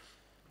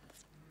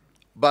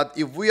 But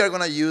if we are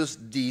going to use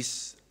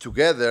these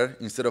together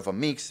instead of a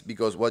mix,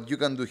 because what you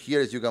can do here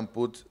is you can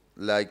put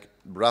like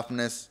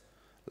roughness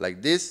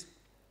like this,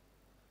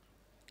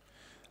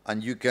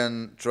 and you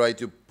can try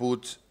to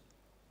put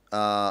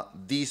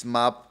this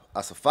map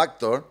as a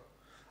factor,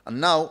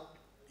 and now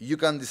you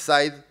can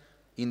decide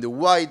in the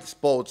white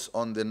spots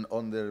on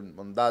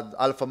that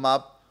alpha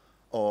map,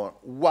 or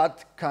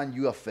what can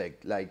you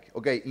affect. Like,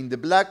 okay, in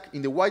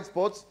the white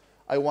spots,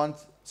 I want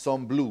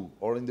some blue,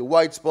 or in the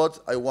white spots,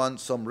 I want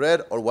some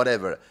red, or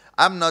whatever.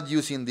 I'm not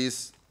using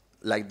this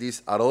like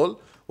this at all.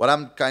 What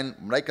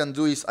I can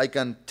do is I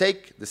can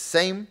take the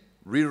same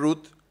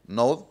reroute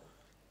node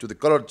to the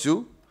color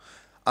 2,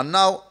 and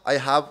now I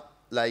have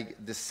like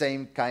the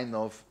same kind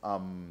of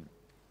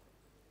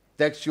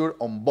texture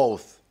on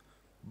both.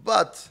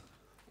 But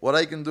what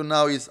I can do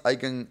now is I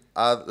can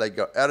add like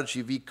a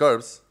RGB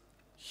curves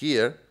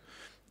here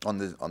on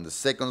the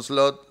second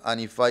slot,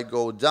 and if I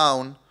go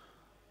down,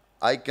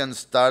 I can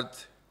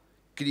start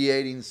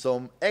creating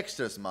some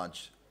extra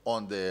smudge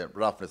on the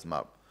roughness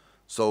map.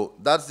 So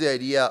that's the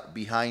idea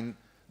behind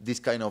this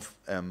kind of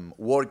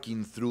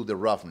working through the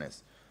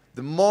roughness.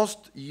 The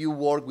most you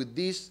work with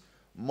this,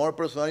 more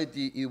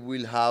personality it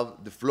will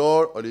have the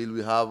floor, or it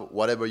will have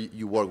whatever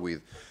you work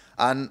with.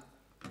 And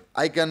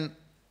I can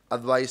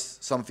advise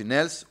something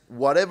else.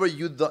 Whatever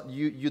you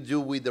do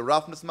with the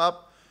roughness map,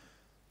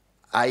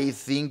 I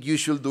think you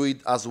should do it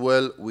as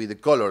well with the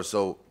color.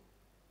 So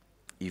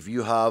if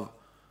you have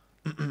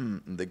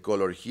the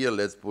color here,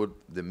 let's put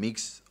the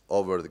mix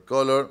over the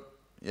color,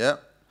 yeah,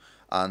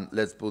 and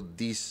let's put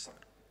this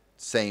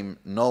same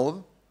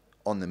node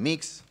on the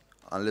mix,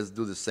 and let's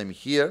do the same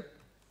here.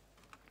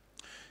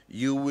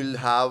 You will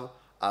have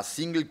a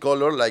single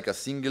color, like a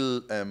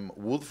single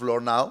wood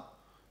floor now.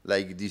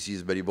 Like, this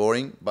is very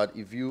boring, but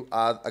if you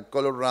add a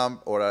color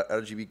ramp or a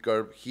RGB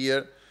curve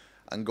here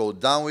and go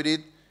down with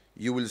it,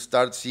 you will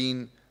start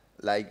seeing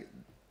like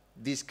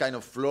this kind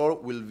of floor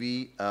will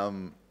be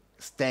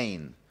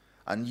stained.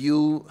 And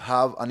you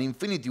have an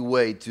infinity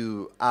way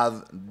to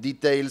add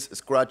details,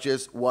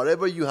 scratches,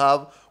 whatever you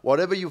have,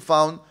 whatever you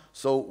found.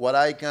 So what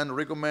I can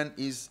recommend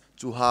is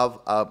to have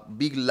a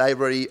big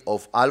library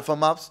of alpha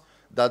maps,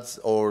 that's,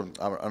 or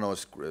I don't know,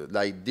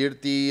 like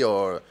dirty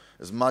or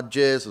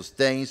smudges or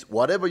stains,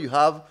 whatever you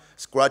have,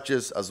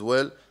 scratches as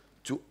well,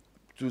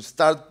 to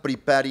start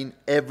preparing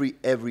every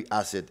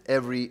asset,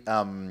 every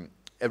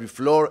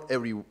floor,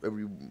 every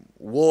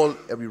wall,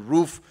 every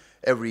roof,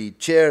 every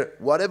chair,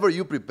 whatever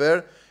you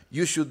prepare,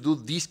 you should do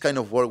this kind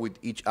of work with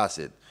each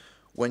asset.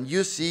 When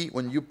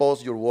you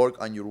post your work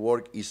and your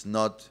work is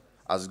not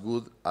as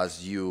good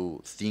as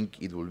you think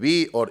it will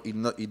be, or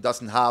it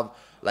doesn't have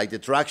like the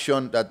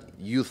traction that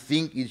you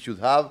think it should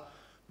have,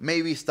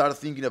 maybe start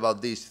thinking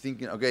about this,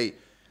 thinking, okay,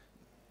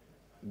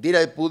 did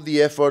I put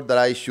the effort that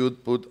I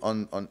should put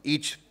on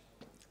each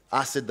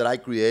asset that I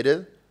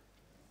created?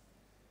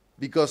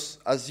 Because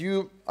as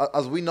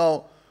we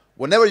know,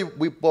 whenever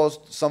we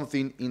post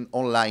something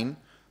online,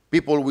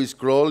 people will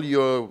scroll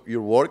your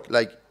work,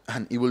 like,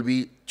 and it will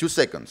be 2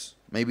 seconds,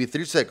 maybe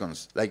 3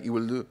 seconds. Like, it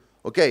will do,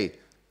 okay,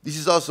 this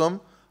is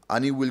awesome,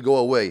 and it will go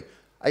away.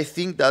 I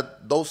think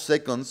that those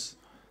seconds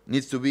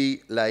needs to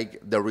be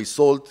like the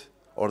result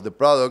or the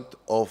product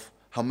of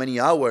how many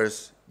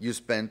hours you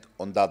spent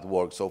on that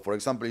work. So, for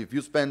example, if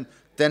you spend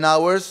 10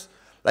 hours,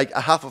 like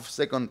a half of a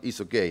second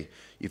is okay.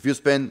 If you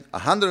spend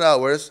 100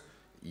 hours,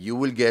 you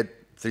will get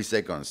 3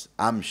 seconds.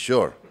 I'm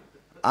sure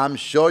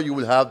you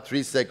will have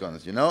 3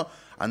 seconds, you know?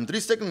 And 3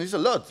 seconds is a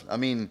lot. I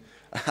mean,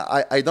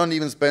 I don't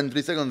even spend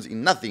 3 seconds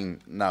in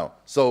nothing now.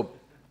 So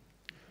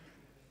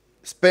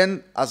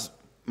spend as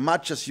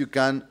much as you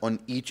can on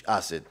each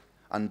asset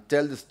and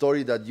tell the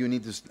story that you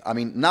need to. I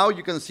mean, now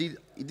you can see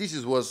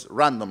was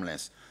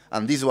randomness,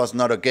 and this was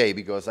not okay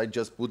because I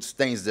just put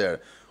stains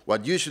there.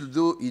 What you should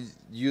do is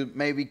you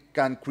maybe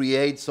can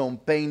create some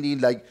painting,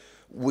 like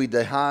with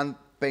the hand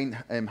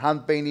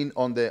painting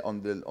on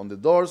the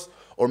doors,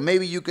 or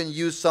maybe you can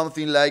use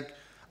something like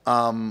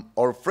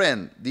our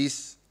friend.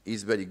 This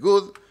is very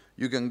good.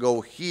 You can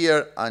go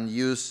here and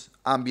use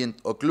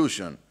ambient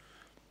occlusion.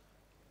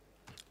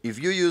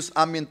 If you use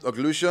ambient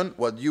occlusion,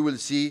 what you will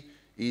see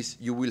is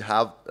you will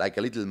have like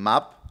a little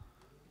map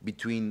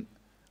between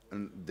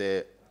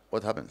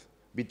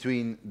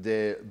between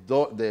the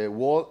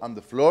wall and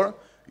the floor.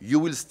 You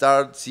will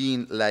start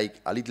seeing like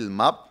a little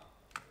map.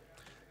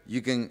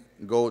 You can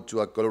go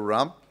to a color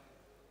ramp,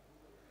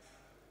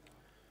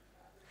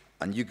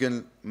 and you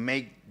can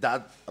make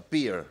that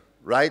appear,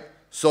 right?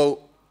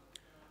 So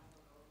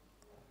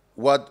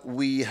what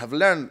we have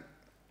learned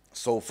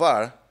so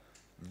far,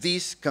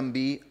 this can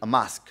be a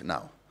mask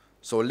now.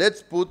 So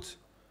let's put,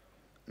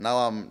 now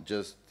I'm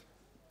just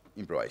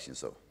improvising,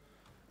 so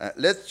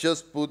let's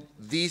just put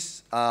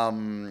this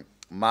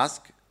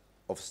mask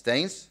of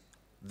stains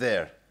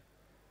there,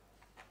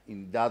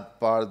 in that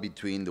part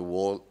between the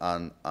wall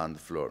and the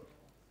floor.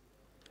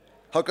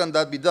 How can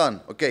that be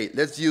done? Okay,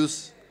 let's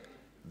use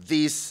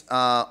this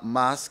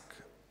mask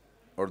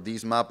or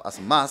this map as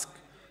a mask.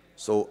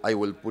 So I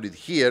will put it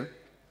here.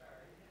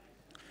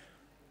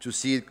 To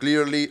see it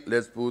clearly,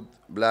 let's put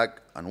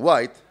black and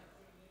white.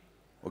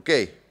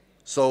 Okay,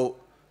 so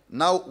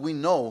now we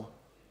know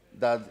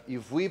that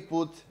if we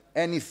put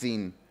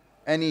anything,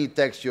 any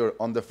texture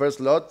on the first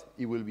slot,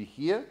 it will be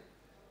here,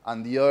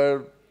 and the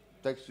other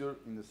texture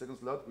in the second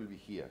slot will be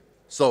here.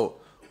 So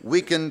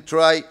we can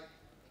try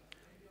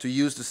to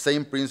use the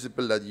same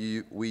principle that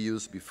we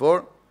used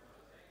before.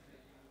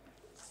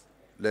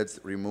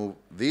 Let's remove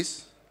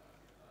this.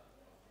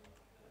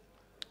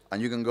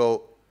 And you can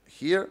go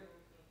here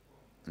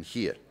and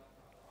here,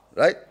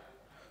 right?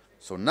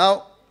 So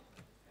now,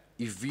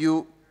 if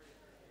you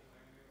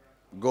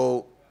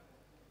go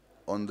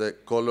on the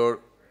color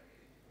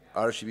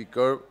RGB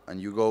curve and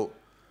you go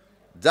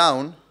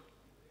down,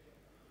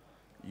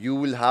 you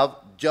will have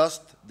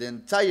just the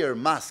entire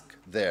mask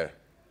there,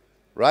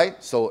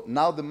 right? So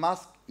now the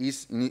mask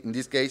is, in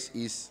this case,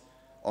 is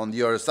on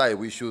the other side.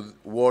 We should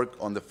work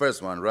on the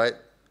first one, right?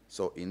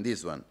 So in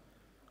this one.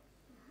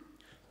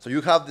 So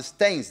you have the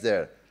stains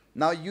there.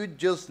 Now you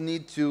just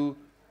need to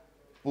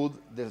put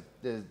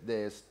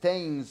the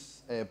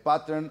stains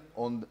pattern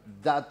on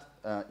that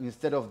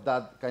instead of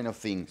that kind of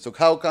thing. So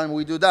how can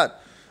we do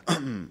that?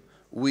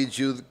 We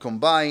should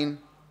combine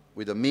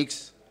with a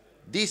mix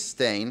this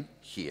stain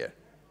here,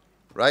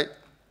 right?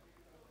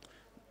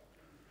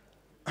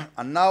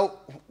 And now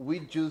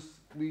we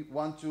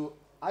want to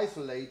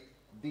isolate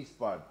this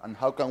part. And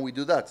how can we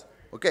do that?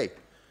 Okay.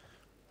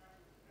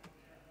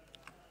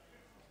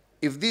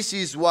 If this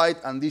is white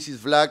and this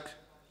is black,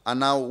 and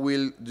now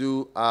we'll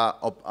do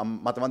a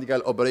mathematical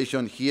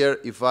operation here.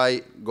 If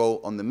I go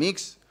on the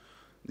mix,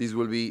 this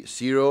will be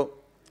 0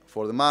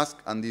 for the mask,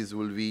 and this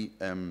will be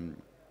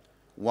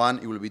 1.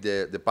 It will be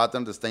the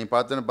pattern, the stain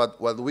pattern. But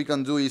what we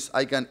can do is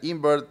I can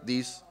invert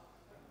this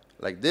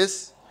like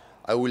this.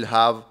 I will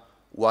have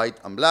white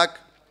and black,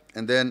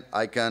 and then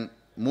I can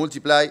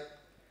multiply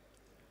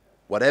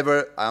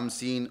whatever I'm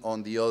seeing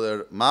on the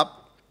other map.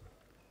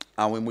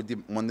 And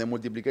when the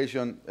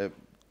multiplication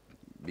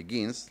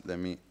begins,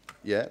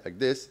 like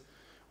this,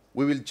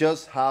 we will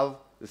just have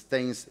the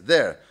stains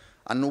there.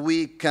 And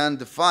we can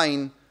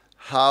define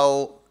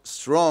how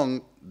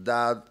strong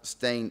that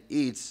stain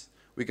is.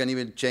 We can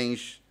even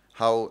change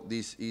how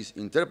this is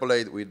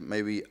interpolated with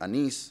maybe an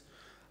is.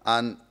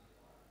 And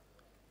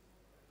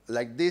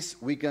like this,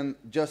 we can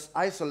just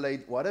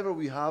isolate whatever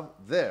we have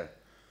there.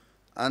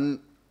 And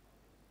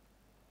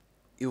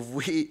if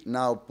we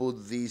now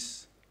put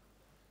this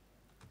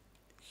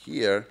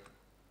here,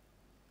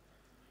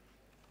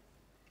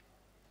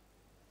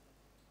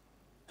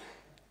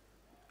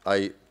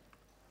 I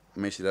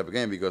mess it up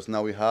again because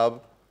now we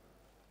have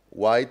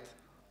white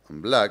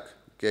and black.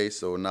 Okay,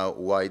 so now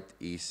white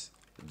is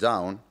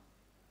down.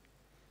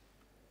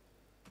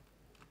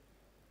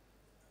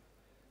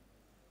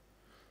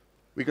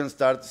 We can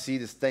start to see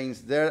the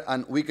stains there,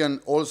 and we can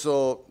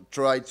also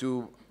try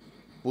to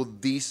put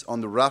this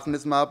on the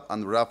roughness map,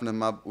 and the roughness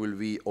map will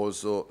be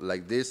also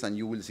like this, and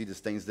you will see the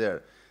stains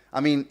there. I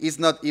mean, it's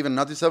not even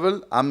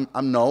noticeable.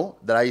 I know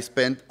that I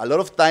spent a lot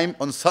of time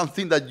on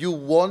something that you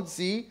won't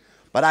see,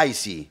 but I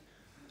see.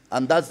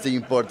 And that's the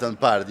important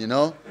part, you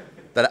know?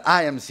 That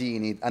I am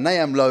seeing it, and I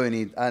am loving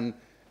it, and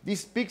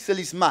this pixel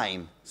is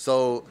mine.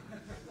 So,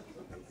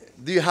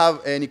 do you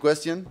have any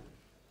question?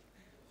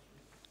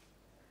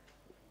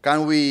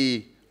 Can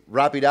we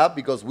wrap it up?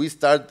 Because we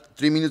start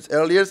 3 minutes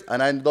earlier,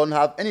 and I don't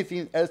have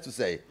anything else to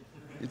say.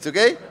 It's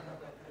okay?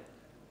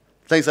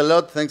 Thanks a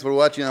lot. Thanks for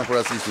watching and for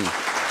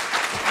assisting.